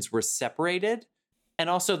Americans were separated, and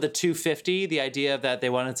also the 250, the idea that they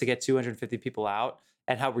wanted to get 250 people out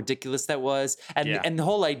and how ridiculous that was, and the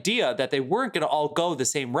whole idea that they weren't going to all go the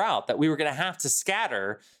same route, that we were going to have to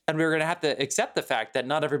scatter and we were going to have to accept the fact that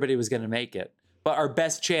not everybody was going to make it. But our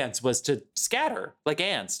best chance was to scatter like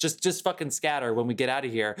ants, just fucking scatter when we get out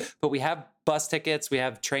of here. But we have bus tickets, we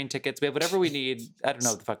have train tickets, we have whatever we need. I don't know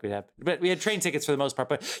what the fuck we have, but we had train tickets for the most part.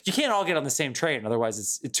 But you can't all get on the same train, otherwise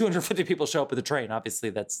it's 250 people show up with the train.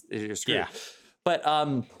 Obviously, you're screwed. Yeah. But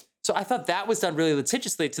so I thought that was done really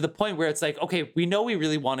litigiously to the point where it's like, okay, we know we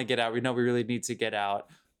really want to get out, we know we really need to get out.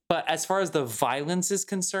 But as far as the violence is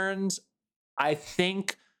concerned, I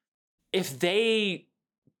think if they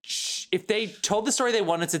told the story they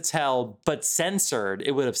wanted to tell but censored,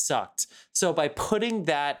 it would have sucked. So by putting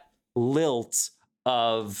that lilt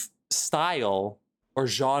of style or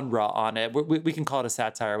genre on it, we can call it a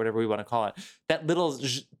satire, whatever we want to call it, that little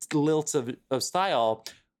lilt of style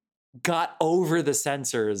got over the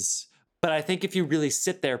censors. But I think if you really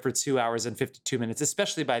sit there for 2 hours and 52 minutes,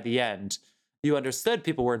 especially by the end, you understood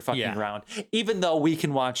people weren't fucking around. Even though we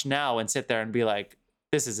can watch now and sit there and be like,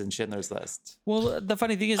 this isn't Schindler's List. Well, the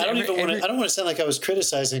funny thing is, I don't want to sound like I was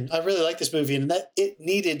criticizing. I really like this movie, and that it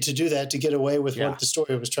needed to do that to get away with what the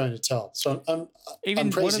story was trying to tell. So I'm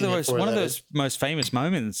praising it for one of that. those most famous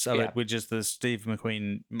moments of it, which is the Steve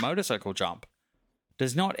McQueen motorcycle jump,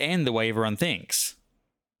 does not end the way everyone thinks.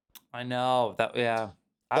 I know that. Yeah,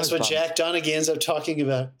 that's what Jack Donaghy ends up talking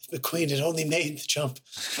about. If McQueen had only made the jump.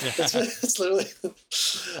 That's literally.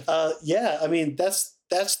 I mean, that's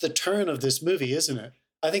the turn of this movie, isn't it?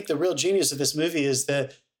 I think the real genius of this movie is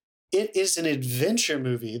that it is an adventure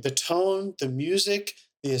movie. The tone, the music,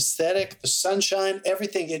 the aesthetic, the sunshine,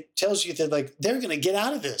 everything, it tells you that like they're going to get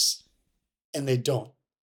out of this, and they don't.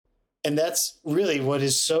 And that's really what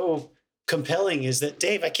is so compelling is that,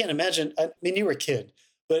 Dave, I can't imagine, I mean, you were a kid,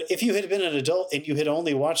 but if you had been an adult and you had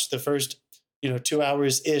only watched the first, 2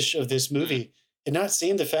 hours-ish of this movie and not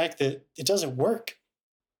seen the fact that it doesn't work.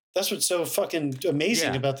 That's what's so fucking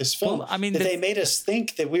amazing about this film. Well, I mean, they made us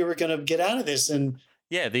think that we were going to get out of this, and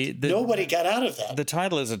nobody got out of that. The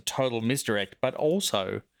title is a total misdirect, but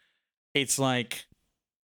also it's like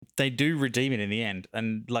they do redeem it in the end.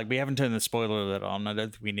 And like we haven't turned the spoiler alert on. I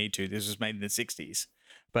don't think we need to. This was made in the 60s.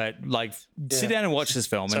 But like sit down and watch this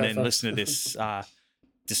film and then listen to this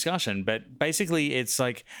discussion. But basically it's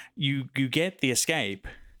like you get the escape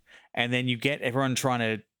and then you get everyone trying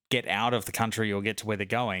to get out of the country or get to where they're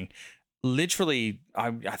going. Literally,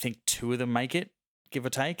 I think two of them make it, give or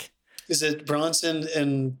take. Is it Bronson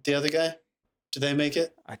and the other guy? Do they make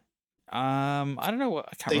it? I don't know.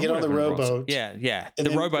 I can't they remember. They get on the rowboat. Yeah. The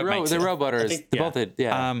rowboat makes it. The rowboaters. Both did.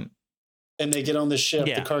 Yeah. And they get on the ship,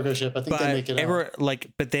 the cargo ship. I think they make it out.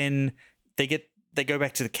 But then they go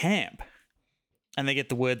back to the camp, and they get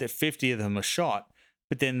the word that 50 of them are shot.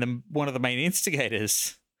 But then one of the main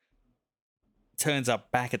instigators turns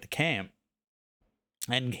up back at the camp,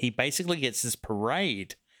 and he basically gets this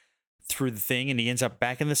parade through the thing, and he ends up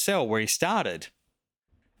back in the cell where he started.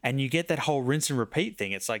 And you get that whole rinse and repeat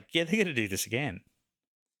thing. It's like, they're going to do this again.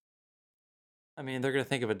 I mean, they're going to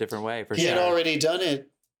think of a different way for sure. He had already done it.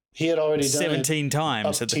 17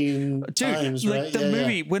 times. times, like right? the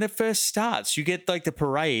movie, when it first starts, you get like the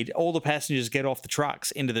parade, all the passengers get off the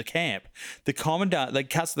trucks into the camp. The commandant, like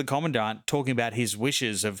cuts to the commandant talking about his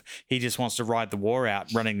wishes of he just wants to ride the war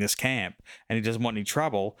out running this camp and he doesn't want any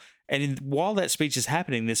trouble. And while that speech is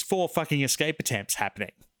happening, there's 4 fucking escape attempts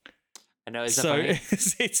happening. I know. Funny?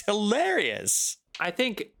 It's hilarious. I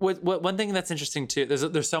think what one thing that's interesting too,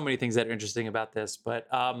 there's so many things that are interesting about this, but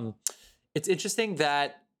it's interesting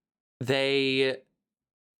that they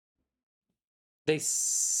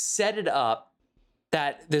set it up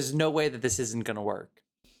that there's no way that this isn't going to work.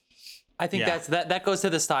 I think that goes to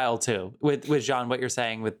the style too with John, what you're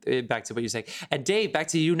saying with back to what you're saying. And Dave, back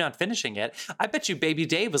to you not finishing it. I bet you Baby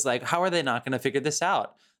Dave was like, how are they not going to figure this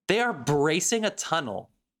out? They are bracing a tunnel.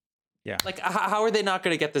 Yeah. Like, how are they not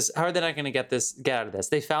going to get this? How are they not going to get out of this?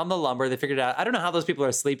 They found the lumber. They figured it out. I don't know how those people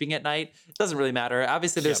are sleeping at night. It doesn't really matter.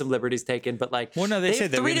 Obviously, there's some liberties taken, but like, well, no, they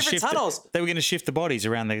said three different tunnels. They were going to shift the bodies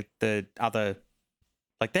around the other.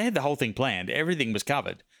 Like, they had the whole thing planned. Everything was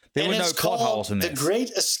covered. There were no plot holes in this. The Great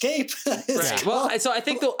Escape. Right. Well, so I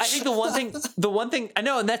think the one thing I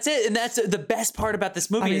know, and that's it, and that's the best part about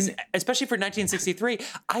this movie is, especially for 1963,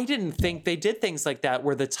 I didn't think they did things like that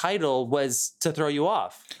where the title was to throw you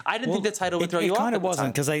off. I didn't think the title would throw you off. It kind of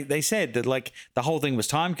wasn't, because they said that like the whole thing was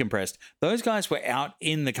time compressed. Those guys were out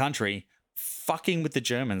in the country fucking with the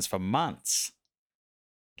Germans for months.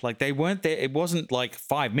 Like, they weren't there. It wasn't like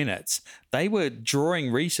 5 minutes. They were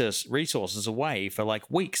drawing resources away for like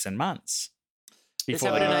weeks and months. This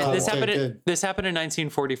happened in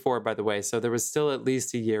 1944, by the way. So there was still at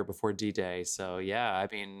least a year before D-Day. So yeah, I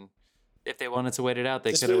mean, if they wanted to wait it out,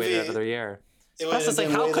 they could have waited another year. It would have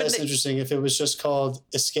been way less interesting if it was just called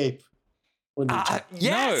Escape.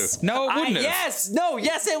 Yes. No, it wouldn't have. Yes,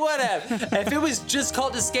 it would have. If it was just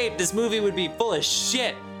called Escape, this movie would be full of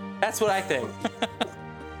shit. That's what I think.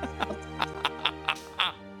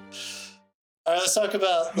 All right, let's talk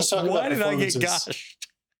about Why did I get performances. gushed?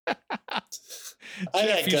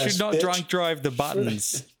 You should not drunk drive the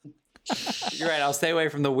buttons. You're right. I'll stay away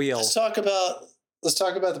from the wheel. Let's talk about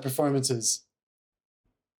the performances.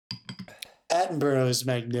 Attenborough is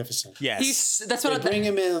magnificent. Yes, They bring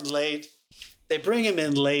him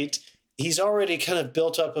in late. He's already kind of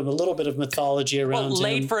built up a little bit of mythology around him.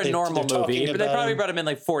 Late for a normal movie, but they probably brought him in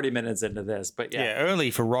like 40 minutes into this. But yeah,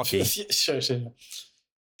 early for Rocky. Sure.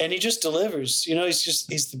 And he just delivers. You know,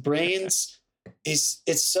 he's the brains. It's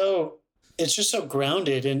just so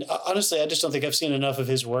grounded. And honestly, I just don't think I've seen enough of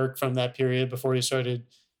his work from that period before he started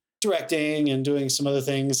directing and doing some other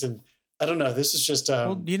things. And I don't know. This is just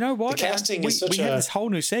well, you know what? The casting is such we have this whole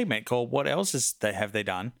new segment called "What else have they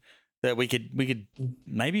done?" that we could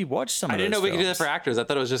maybe watch some. I didn't know we could do that for actors. I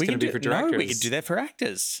thought it was just going to be for directors. No, we could do that for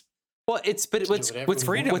actors. Well, what's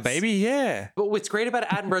freedom, baby, yeah. But what's great about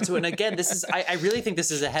Attenborough too, and again, this is I really think this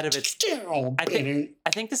is ahead of its. I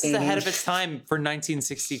think this is ahead of its time for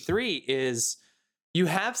 1963. Is you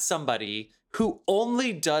have somebody who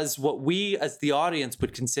only does what we as the audience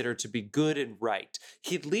would consider to be good and right.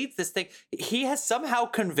 He leads this thing. He has somehow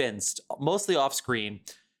convinced, mostly off screen,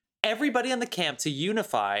 everybody in the camp to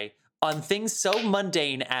unify on things so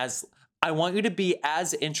mundane as, I want you to be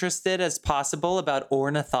as interested as possible about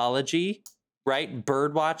ornithology, right?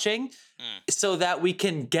 Bird watching, so that we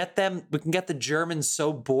can get the Germans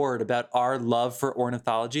so bored about our love for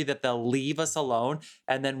ornithology that they'll leave us alone,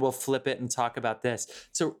 and then we'll flip it and talk about this.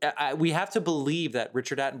 So we have to believe that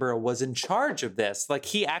Richard Attenborough was in charge of this. Like,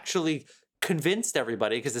 he actually convinced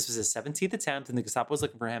everybody, because this was his 17th attempt and the Gestapo was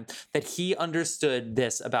looking for him, that he understood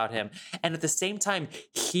this about him. And at the same time,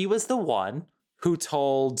 he was the one who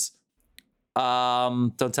told...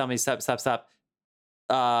 don't tell me, stop.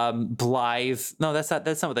 Blythe. No, that's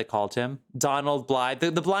not what they called him. Donald Blythe,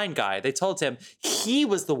 the blind guy. They told him he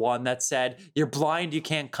was the one that said, "You're blind, you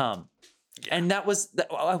can't come." Yeah. And that was,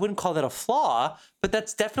 I wouldn't call that a flaw, but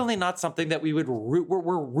that's definitely not something that we would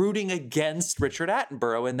we're rooting against Richard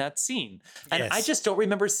Attenborough in that scene. And yes. I just don't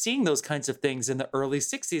remember seeing those kinds of things in the early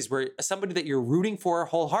 60s where somebody that you're rooting for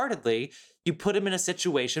wholeheartedly, you put him in a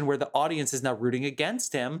situation where the audience is now rooting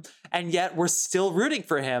against him, and yet we're still rooting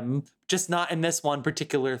for him, just not in this one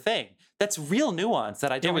particular thing. That's real nuance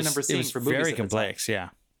that I don't remember seeing for movies. Very complex, yeah.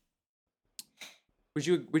 Would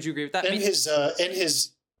you agree with that? And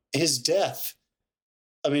his death.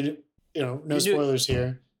 I mean, no spoilers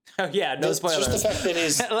here. Oh yeah, no spoilers. Just the fact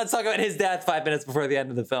that let's talk about his death 5 minutes before the end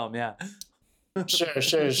of the film. Yeah.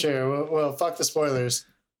 Sure. Well, fuck the spoilers.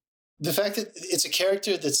 The fact that it's a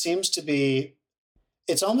character that seems to be,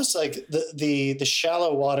 it's almost like the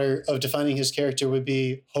shallow water of defining his character would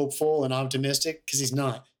be hopeful and optimistic, because he's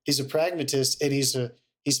not. He's a pragmatist, and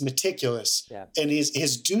he's meticulous, and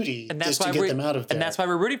his duty is to get them out of there. And that's why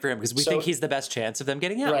we're rooting for him, because we think he's the best chance of them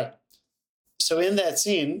getting out. Right. So in that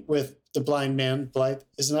scene with the blind man, Blythe,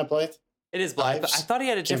 isn't that Blythe? It is Blythe. But I thought he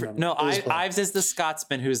had a different. No, Ives is the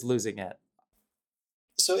Scotsman who's losing it.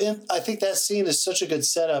 So I think that scene is such a good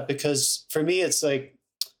setup, because for me it's like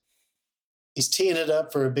he's teeing it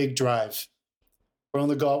up for a big drive. We're in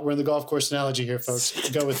the golf course analogy here,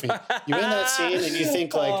 folks. Go with me. You're in that scene and you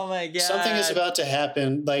think like something is about to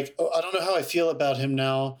happen. Like, I don't know how I feel about him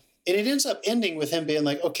now. And it ends up ending with him being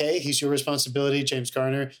like, okay, he's your responsibility, James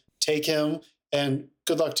Garner. Take him and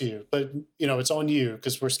good luck to you. But, it's on you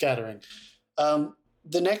because we're scattering.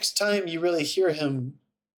 The next time you really hear him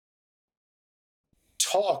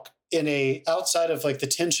talk outside of like the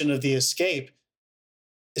tension of the escape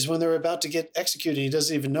is when they're about to get executed. He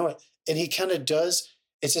doesn't even know it. And he kind of does,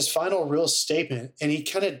 it's his final real statement. And he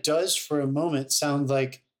kind of does for a moment sound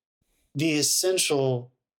like the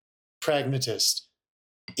essential pragmatist.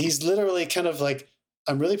 He's literally kind of like,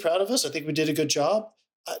 I'm really proud of us. I think we did a good job.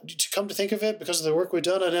 To come to think of it, because of the work we've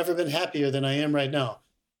done, I've never been happier than I am right now.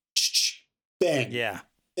 Bang. Yeah.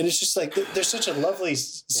 And it's just like, there's such a lovely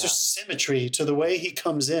just symmetry to the way he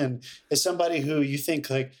comes in as somebody who you think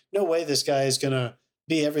like, no way this guy is going to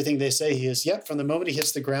be everything they say he is. Yep. From the moment he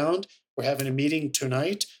hits the ground, we're having a meeting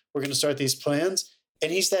tonight. We're going to start these plans.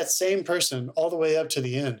 And he's that same person all the way up to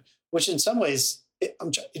the end, which in some ways,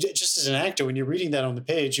 just as an actor, when you're reading that on the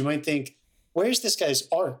page, you might think, where's this guy's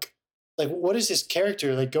arc? Like, what is his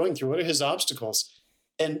character like going through? What are his obstacles?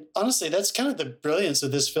 And honestly, that's kind of the brilliance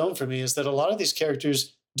of this film for me, is that a lot of these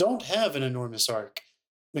characters don't have an enormous arc.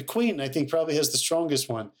 McQueen, I think, probably has the strongest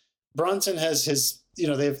one. Bronson has his,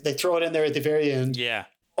 they throw it in there at the very end. Yeah.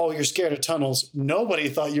 Oh, you're scared of tunnels. Nobody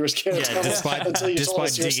thought you were scared of tunnels until you told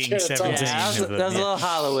us you were scared of tunnels. Yeah, that was a little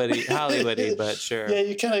Hollywoody, but sure. Yeah,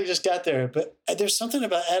 you kind of just got there. But there's something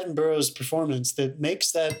about Attenborough's performance that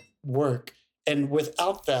makes that work. And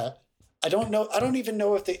without that, I don't even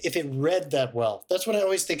know if it read that well. That's what I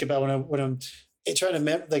always think about when I'm trying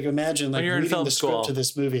to imagine like reading the script to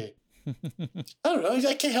this movie. I don't know.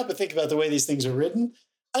 I can't help but think about the way these things are written.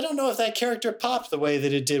 I don't know if that character popped the way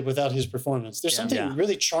that it did without his performance. There's something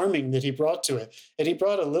really charming that he brought to it. And he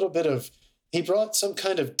brought some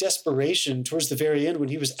kind of desperation towards the very end when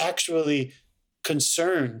he was actually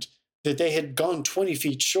concerned that they had gone 20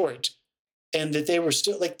 feet short. And that they were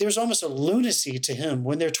still like, there's almost a lunacy to him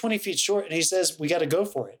when they're 20 feet short and he says, we got to go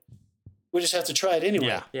for it. We just have to try it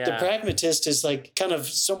anyway. Yeah. The pragmatist is like kind of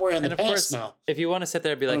somewhere in the past course, now. If you want to sit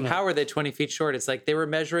there and be like, how are they 20 feet short? It's like they were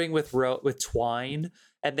measuring with twine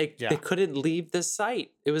and they couldn't leave the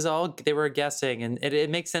site. It was all, they were guessing. And it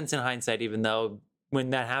makes sense in hindsight, even though when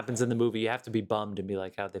that happens in the movie, you have to be bummed and be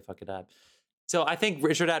like, how'd they fuck it up? So I think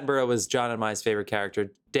Richard Attenborough was John and my favorite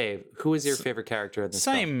character. Dave, who is your favorite character in this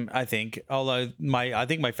film? I think. Although I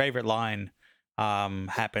think my favorite line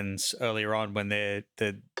happens earlier on when the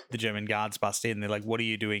German guards bust in. They're like, "What are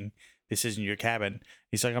you doing? This isn't your cabin."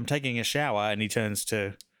 He's like, "I'm taking a shower," and he turns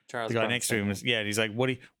to Charles the guy next to him. And he's like, "What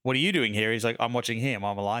are you doing here?" He's like, "I'm watching him.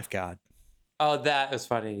 I'm a lifeguard." Oh, that was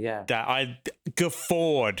funny. Yeah, that I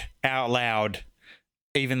guffawed out loud.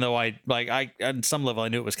 Even though I on some level I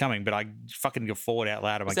knew it was coming, but I fucking guffawed out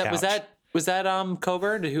loud on my couch. Was that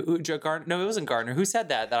Coburn? Who Garner? No, it wasn't Garner. Who said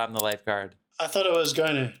that I'm the lifeguard? I thought it was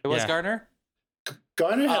Garner. It was Garner?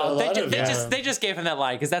 Garner had a lot of they just gave him that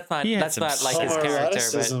line because that's not like his character.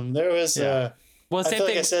 But there was well, I feel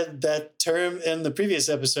like I said that term in the previous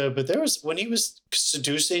episode, but there was when he was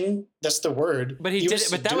seducing. That's the word. But he did it.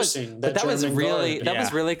 But that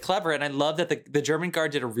was really clever, and I love that the German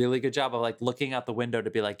guard did a really good job of like looking out the window to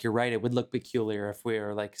be like, "You're right. It would look peculiar if we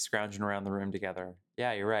were like scrounging around the room together."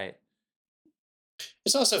 Yeah, you're right.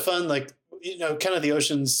 It's also fun, like kind of the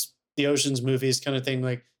oceans movies kind of thing,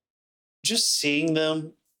 like just seeing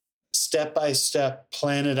them step by step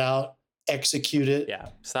plan it out. Execute it. Yeah,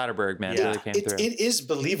 Soderbergh, man, really came through. It is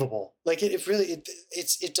believable. Like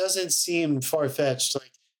it doesn't seem far fetched.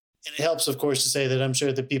 Like, and it helps, of course, to say that I'm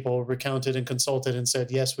sure that people recounted and consulted and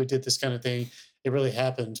said, yes, we did this kind of thing. It really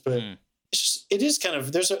happened. But it is kind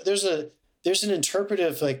of there's an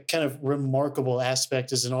interpretive, like kind of remarkable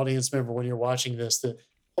aspect as an audience member when you're watching this. That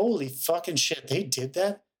holy fucking shit, they did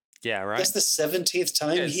that. Yeah, right. That's the 17th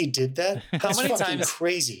time he did that. That's how many times?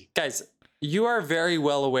 Crazy, guys. You are very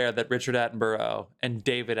well aware that Richard Attenborough and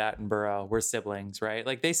David Attenborough were siblings, right?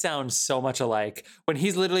 Like they sound so much alike. When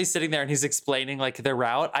he's literally sitting there and he's explaining like their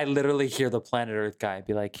route, I literally hear the Planet Earth guy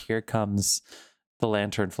be like, "Here comes the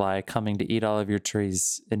lanternfly coming to eat all of your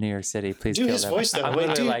trees in New York City. Please do kill his them." voice though.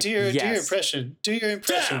 Wait, do your impression. Do your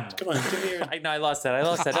impression. Damn! Come on, give me your. I lost that. I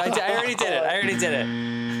already did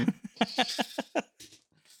it.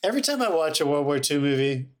 Every time I watch a World War II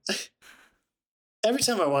movie. Every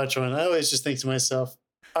time I watch one, I always just think to myself,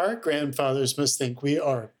 our grandfathers must think we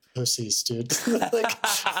are pussies, dude. Like,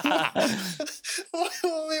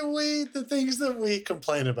 the things that we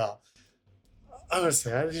complain about.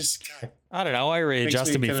 Honestly, I don't know. I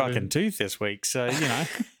readjusted my fucking tooth this week, so,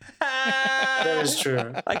 That is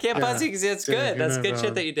true. I can't buzz you because it's good. That's good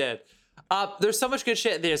shit that you did. There's so much good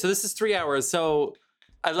shit there. So this is 3 hours. So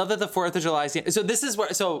I love that the 4th of July scene. So this is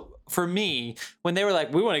where, so for me, when they were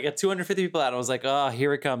like, we want to get 250 people out, I was like, oh,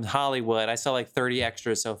 here it comes, Hollywood. I saw like 30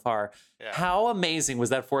 extras so far. Yeah. How amazing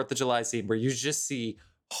was that 4th of July scene where you just see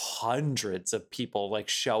hundreds of people like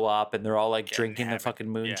show up and they're all like drinking the fucking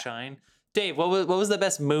moonshine? Yeah. Dave, what was the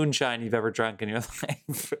best moonshine you've ever drunk in your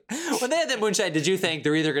life? When they had that moonshine, did you think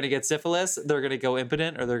they're either going to get syphilis, they're going to go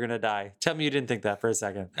impotent, or they're going to die? Tell me you didn't think that for a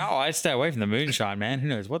second. Oh, I stay away from the moonshine, man. Who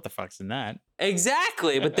knows what the fuck's in that?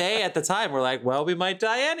 Exactly. But they, at the time, were like, well, we might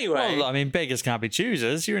die anyway. Well, I mean, beggars can't be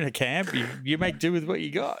choosers. You're in a camp. You make do with what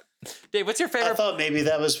you got. Dave, what's your favorite? I thought maybe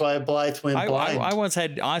that was why Blythe went blind. I once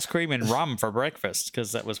had ice cream and rum for breakfast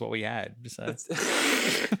because that was what we had. So.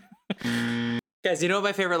 Guys, you know what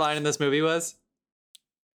my favorite line in this movie was?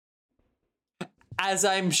 As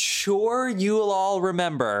I'm sure you'll all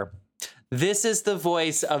remember, this is the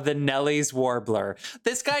voice of the Nelly's Warbler.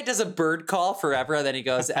 This guy does a bird call forever, and then he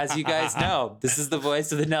goes, as you guys know, this is the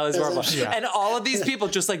voice of the Nelly's Warbler. Yeah. And all of these people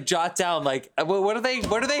just like jot down, like, what are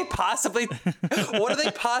they possibly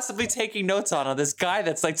taking notes on this guy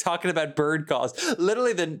that's like talking about bird calls?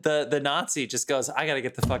 Literally the Nazi just goes, I gotta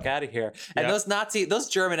get the fuck out of here. And those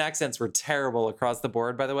German accents were terrible across the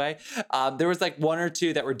board, by the way. There was like one or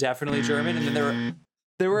two that were definitely German, and then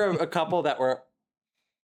there were a couple that were,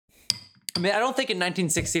 I mean, I don't think in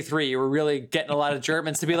 1963 you were really getting a lot of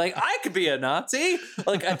Germans to be like, I could be a Nazi.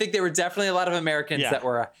 Like, I think there were definitely a lot of Americans that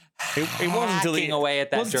were it wasn't until away at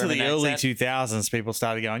that German the early 2000s people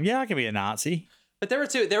started going, yeah, I could be a Nazi. But there were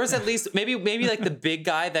two. There was at least maybe like the big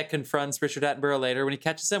guy that confronts Richard Attenborough later when he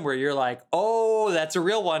catches him, where you're like, oh, that's a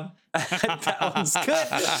real one. That one's good.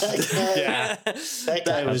 That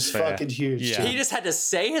guy was fucking huge. Yeah. He just had to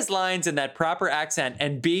say his lines in that proper accent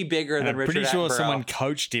and be bigger than Richard Attenborough. I'm pretty sure someone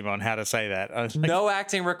coached him on how to say that. I was like, no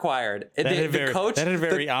acting required. That had a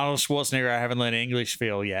very Arnold Schwarzenegger, I haven't learned English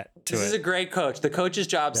feel yet. This is a great coach. The coach's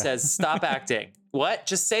job says, stop acting. What?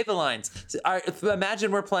 Just say the lines.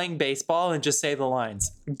 Imagine we're playing baseball and just say the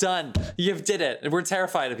lines. Done. You've did it. We're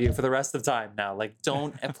terrified of you for the rest of time now. Like,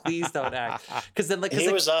 please don't act. Because then, like, he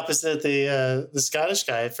was opposite the Scottish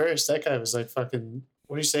guy at first. That guy was like fucking.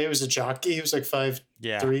 What do you say? He was a jockey. He was like 5'3",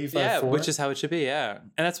 5'4". Which is how it should be. Yeah,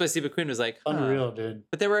 and that's why Steve McQueen was like unreal, dude.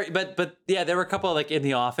 But there were a couple like in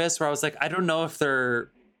The Office where I was like, I don't know if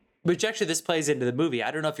they're. Which actually this plays into the movie.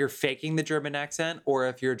 I don't know if you're faking the German accent or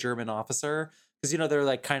if you're a German officer. Because, they're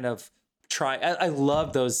like kind of I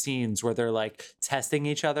love those scenes where they're like testing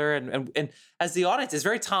each other. And as the audience, it's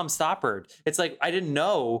very Tom Stoppard. It's like, I didn't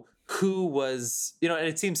know who was, and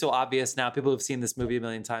it seems so obvious now. People who've seen this movie a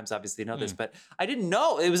million times obviously know this, but I didn't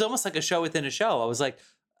know. It was almost like a show within a show. I was like,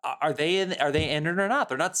 are they in it or not?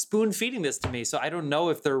 They're not spoon feeding this to me. So I don't know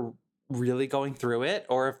if they're really going through it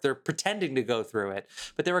or if they're pretending to go through it.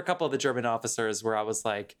 But there were a couple of the German officers where I was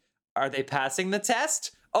like, are they passing the test?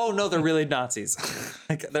 Oh no, they're really Nazis.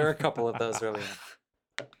 Like, there are a couple of those early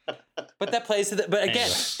on. But that plays but again,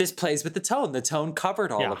 this plays with the tone. The tone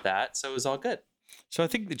covered all of that, so it was all good. So I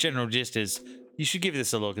think the general gist is you should give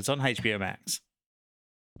this a look. It's on HBO Max.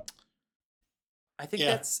 I think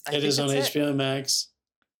it is on HBO Max.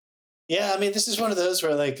 Yeah, I mean, this is one of those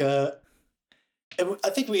where like I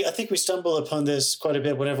think we stumble upon this quite a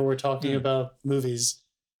bit whenever we're talking about movies.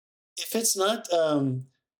 If it's not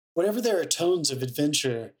whenever there are tones of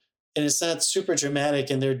adventure and it's not super dramatic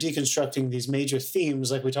and they're deconstructing these major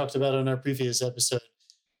themes like we talked about on our previous episode,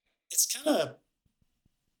 it's kind of,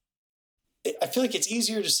 I feel like it's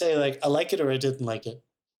easier to say like, I like it or I didn't like it.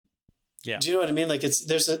 Yeah. Do you know what I mean? Like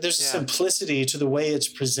there's a simplicity to the way it's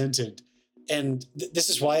presented. And this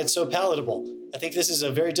is why it's so palatable. I think this is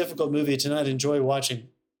a very difficult movie to not enjoy watching.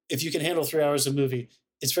 If you can handle 3 hours of movie,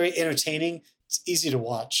 it's very entertaining. It's easy to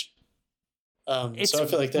watch. So I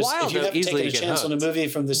feel like if you haven't taken a chance on a movie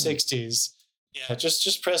from the 60s,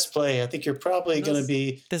 just press play. I think you're probably going to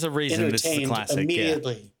be there's a reason this is a classic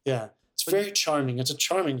immediately. Yeah. It's very charming. It's a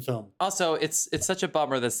charming film. Also, it's such a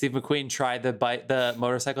bummer that Steve McQueen tried the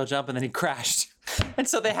motorcycle jump and then he crashed. And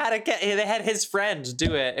so they had his friend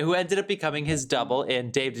do it, who ended up becoming his double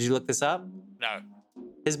in Dave, did you look this up? No.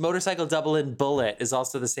 His motorcycle double in Bullet is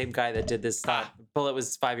also the same guy that did this stunt. Bullet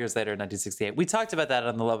was 5 years later in 1968. We talked about that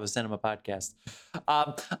on the Love of Cinema podcast.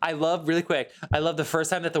 I love the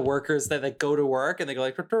first time that the workers, they go to work and they go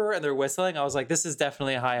like, and they're whistling. I was like, this is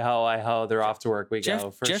definitely a hi-ho, they're off to work.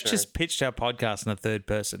 Jeff just pitched our podcast in the third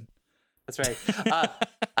person. That's right.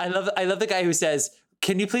 I love the guy who says,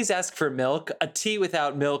 can you please ask for milk? A tea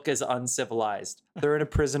without milk is uncivilized. They're in a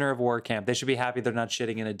prisoner of war camp. They should be happy they're not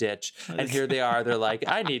shitting in a ditch. And here they are. They're like,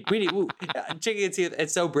 we need chicken and tea.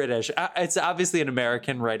 It's so British. It's obviously an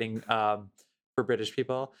American writing for British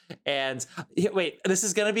people. And wait, this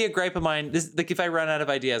is gonna be a gripe of mine. This, like, if I run out of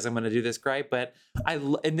ideas, I'm gonna do this gripe. But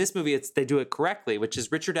in this movie, they do it correctly, which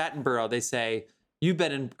is Richard Attenborough. They say, "You've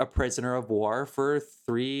been a prisoner of war for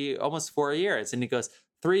almost 4 years," and he goes,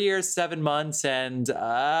 3 years, 7 months, and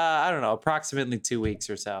I don't know, approximately 2 weeks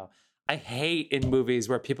or so. I hate in movies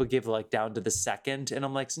where people give like down to the second, and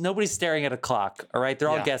I'm like, nobody's staring at a clock. All right, they're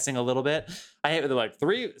all guessing a little bit. I hate when they're like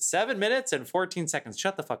 7 minutes and 14 seconds.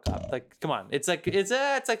 Shut the fuck up! Like, come on. It's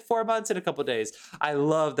like 4 months and a couple of days. I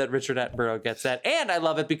love that Richard Attenborough gets that, and I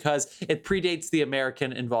love it because it predates the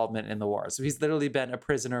American involvement in the war. So he's literally been a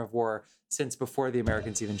prisoner of war since before the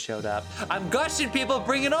Americans even showed up. I'm gushing, people.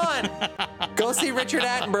 Bring it on. Go see Richard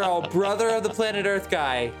Attenborough, brother of the Planet Earth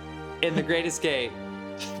guy, in The Great Escape.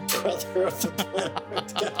 Brother of the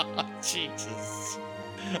Planet. Jesus.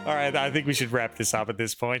 All right, I think we should wrap this up at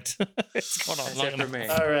this point. It's gone on long enough. For me.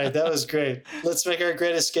 All right, that was great. Let's make our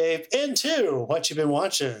great escape into what you've been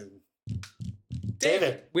watching.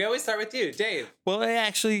 David. We always start with you, Dave. Well,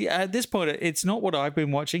 actually, at this point, it's not what I've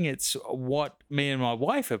been watching. It's what me and my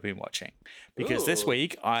wife have been watching. Because this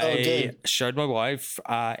week, I showed my wife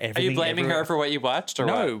everything. Are you blaming her for what you watched? Or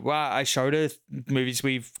no, what? I showed her movies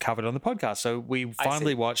we've covered on the podcast. So we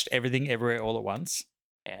finally watched Everything Everywhere All at Once.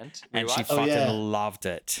 And she fucking loved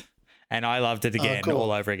it. And I loved it again,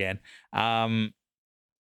 all over again. And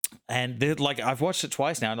I've watched it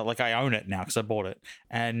twice now. And I own it now because I bought it.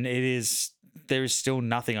 And there is still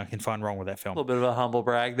nothing I can find wrong with that film. A little bit of a humble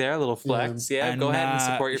brag there, a little flex. Yeah, go ahead and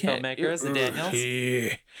support your filmmakers, the Daniels.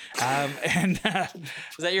 Yeah.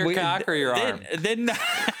 Was that your cock or your arm? Then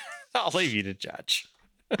I'll leave you to judge.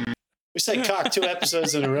 We said cock 2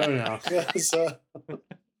 episodes in a row now. So.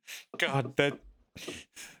 God, that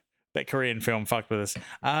Korean film fucked with us.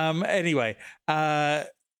 Anyway,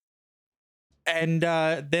 and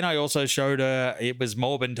then I also showed her, it was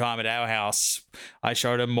Morbin time at our house. I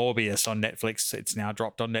showed her Morbius on Netflix. It's now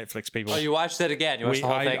dropped on Netflix, people. Oh, you watched it again? You watched the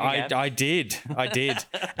whole thing again? I did.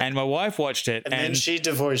 And my wife watched it. And then she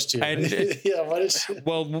divorced you. And, yeah, what is she?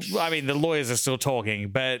 Well, I mean, the lawyers are still talking,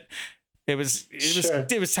 but it was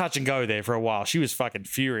touch and go there for a while. She was fucking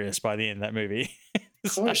furious by the end of that movie.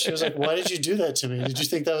 Of course, she was like, "Why did you do that to me? Did you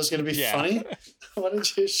think that was going to be funny? Why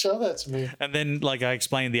did you show that to me?" And then, I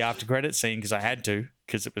explained the after credit scene because I had to,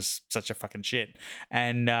 because it was such a fucking shit.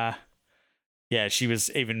 And she was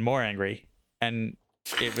even more angry. And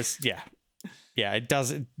it was it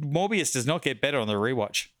does. Morbius does not get better on the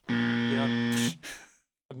rewatch. I'm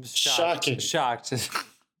shocked.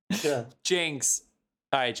 Yeah. Jinx.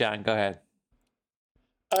 All right, John, go ahead.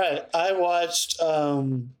 All right, I watched.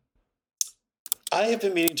 I have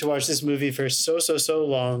been meaning to watch this movie for so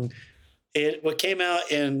long. What came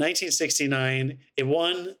out in 1969. It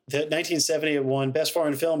won 1970. It won Best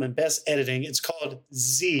Foreign Film and Best Editing. It's called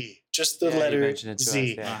Z, just the letter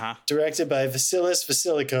Z. Directed by Vasilis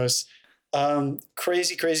Vasilikos.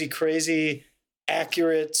 Crazy,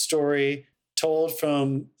 accurate story told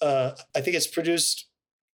from. I think it's produced.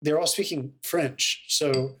 They're all speaking French,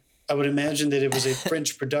 so I would imagine that it was a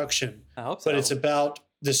French production. I hope so. But it's about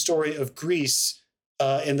the story of Greece.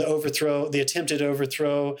 In the attempted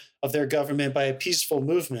overthrow of their government by a peaceful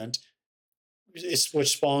movement, which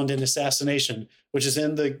spawned an assassination, which is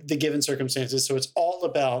in the given circumstances. So it's all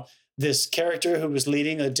about this character who was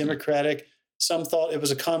leading a democratic, some thought it was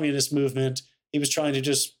a communist movement. He was trying to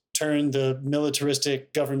just turn the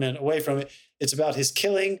militaristic government away from it. It's about his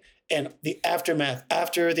killing and the aftermath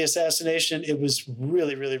after the assassination. It was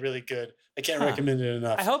really, really, really good. I can't recommend it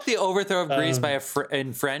enough. I hope the overthrow of Greece by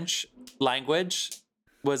in French language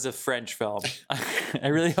was a French film. I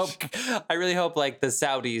really hope the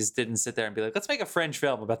Saudis didn't sit there and be like, let's make a French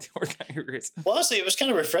film about the overthrow of Greece. Well, honestly, it was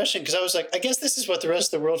kind of refreshing because I was like, I guess this is what the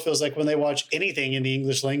rest of the world feels like when they watch anything in the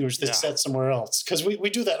English language that's set somewhere else. Because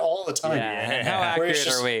we do that all the time. Yeah. How accurate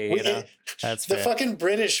are we? That's the fair. fucking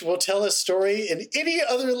British will tell a story in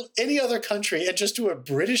any other country and just do a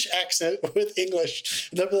British accent with English.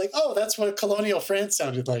 And they'll be like, oh, that's what colonial France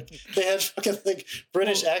sounded like. They had fucking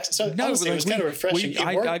British accent. So honestly, it was kind of refreshing.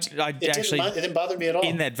 It didn't bother me at all.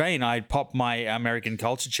 In that vein, I popped my American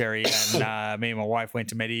culture cherry, and me and my wife went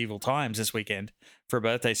to Medieval Times this weekend for a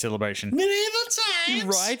birthday celebration. Medieval Times,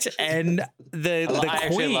 right? And I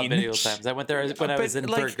actually love Medieval Times. I went there when I was in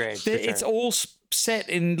third grade. It's all set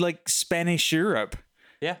in Spanish Europe.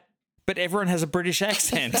 Yeah, but everyone has a British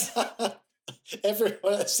accent.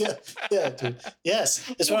 Everyone, yeah, dude. Yes,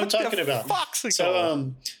 that's what I'm talking about.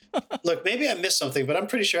 So, look, maybe I missed something, but I'm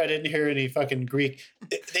pretty sure I didn't hear any fucking Greek.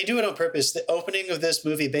 They do it on purpose. The opening of this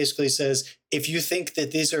movie basically says, if you think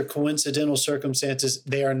that these are coincidental circumstances,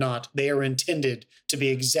 they are not. They are intended to be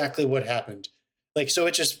exactly what happened. So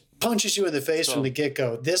it just punches you in the face from the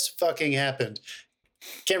get-go. This fucking happened.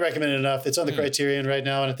 Can't recommend it enough. It's on the Criterion right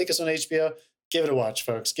now, and I think it's on HBO. Give it a watch,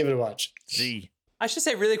 folks. Give it a watch. I should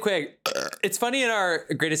say really quick, it's funny in our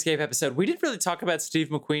Great Escape episode, we didn't really talk about Steve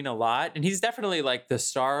McQueen a lot, and he's definitely like the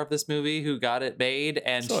star of this movie who got it made,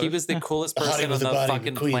 and he was the coolest person on the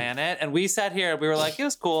fucking planet. And we sat here and we were like, it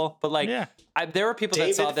was cool, but like, there were people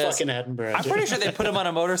that saw this. I'm pretty sure they put him on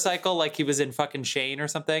a motorcycle like he was in fucking Shane or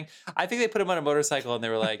something. I think they put him on a motorcycle and they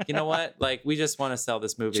were like, you know what? Like, we just want to sell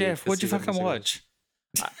this movie. Jeff, what'd you fucking watch?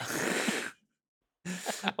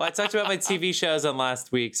 Well, I talked about my TV shows on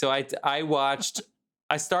last week. So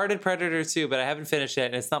I started Predator 2, but I haven't finished it,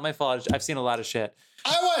 and it's not my fault. I've seen a lot of shit.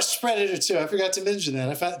 I watched Predator 2. I forgot to mention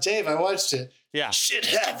that. Dave, I watched it. Yeah. Shit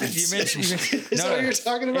happens. You mentioned Is that what you're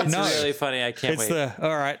talking about? It's really funny. I can't wait.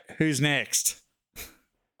 All right, who's next?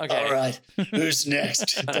 Okay. All right, who's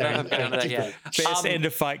next? I don't have that yet. Best end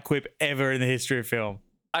of fight quip ever in the history of film.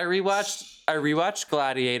 I rewatched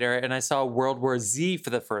Gladiator, and I saw World War Z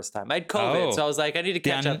for the first time. I had COVID, so I was like, I need to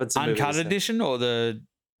catch up on some movies. Uncut edition or the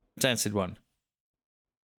censored one?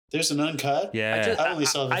 There's an uncut? Yeah. I only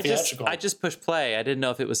saw the theatrical. I just pushed play. I didn't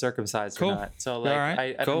know if it was circumcised or not. So like,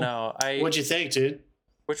 I don't know. What'd you think, dude?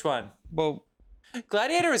 Which one? Well,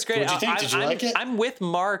 Gladiator was great. What'd you think? Did you like it? I'm with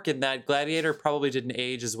Mark in that Gladiator probably didn't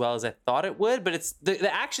age as well as I thought it would, but it's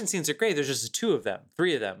the action scenes are great. There's just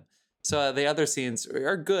three of them. So the other scenes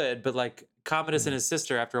are good, but like Commodus and his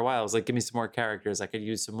sister, after a while, was like, give me some more characters. I could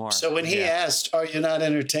use some more. So when he asked, are you not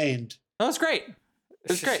entertained? No, it's great. It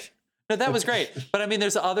was great. No, that was great. But I mean,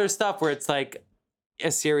 there's other stuff where it's like a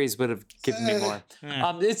series would have given me more.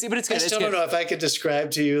 But it's good. I still don't know if I could describe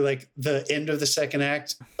to you like the end of the second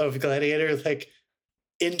act of Gladiator, like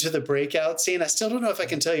into the breakout scene. I still don't know if I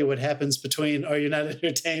can tell you what happens between "Are you not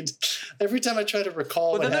entertained?" Every time I try to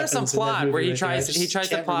recall, well, then there's some plot where he tries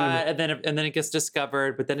to plot, remember. and then it gets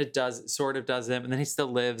discovered, but then it sort of does him, and then he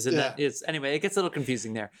still lives, and that is anyway. It gets a little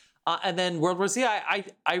confusing there. And then World War Z,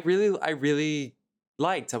 I really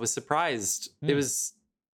liked. I was surprised. It was.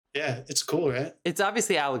 Yeah, it's cool, right? It's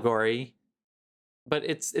obviously allegory, but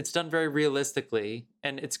it's done very realistically,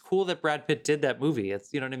 and it's cool that Brad Pitt did that movie.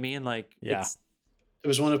 It's, you know what I mean? Like, it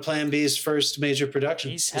was one of Plan B's first major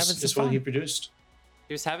productions. This one he produced.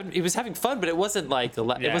 He was having fun, but it wasn't like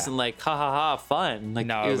it wasn't like ha ha ha fun. Like,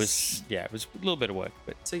 no, it was a little bit of work,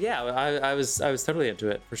 but so yeah, I was totally into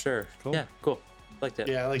it for sure. Cool. Yeah, cool. Liked it.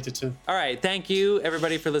 Yeah, I liked it too. All right. Thank you,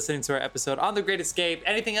 everybody, for listening to our episode on The Great Escape.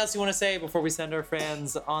 Anything else you want to say before we send our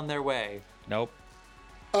fans on their way? Nope.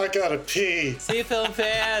 I gotta pee. See you, film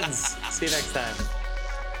fans. See you next time.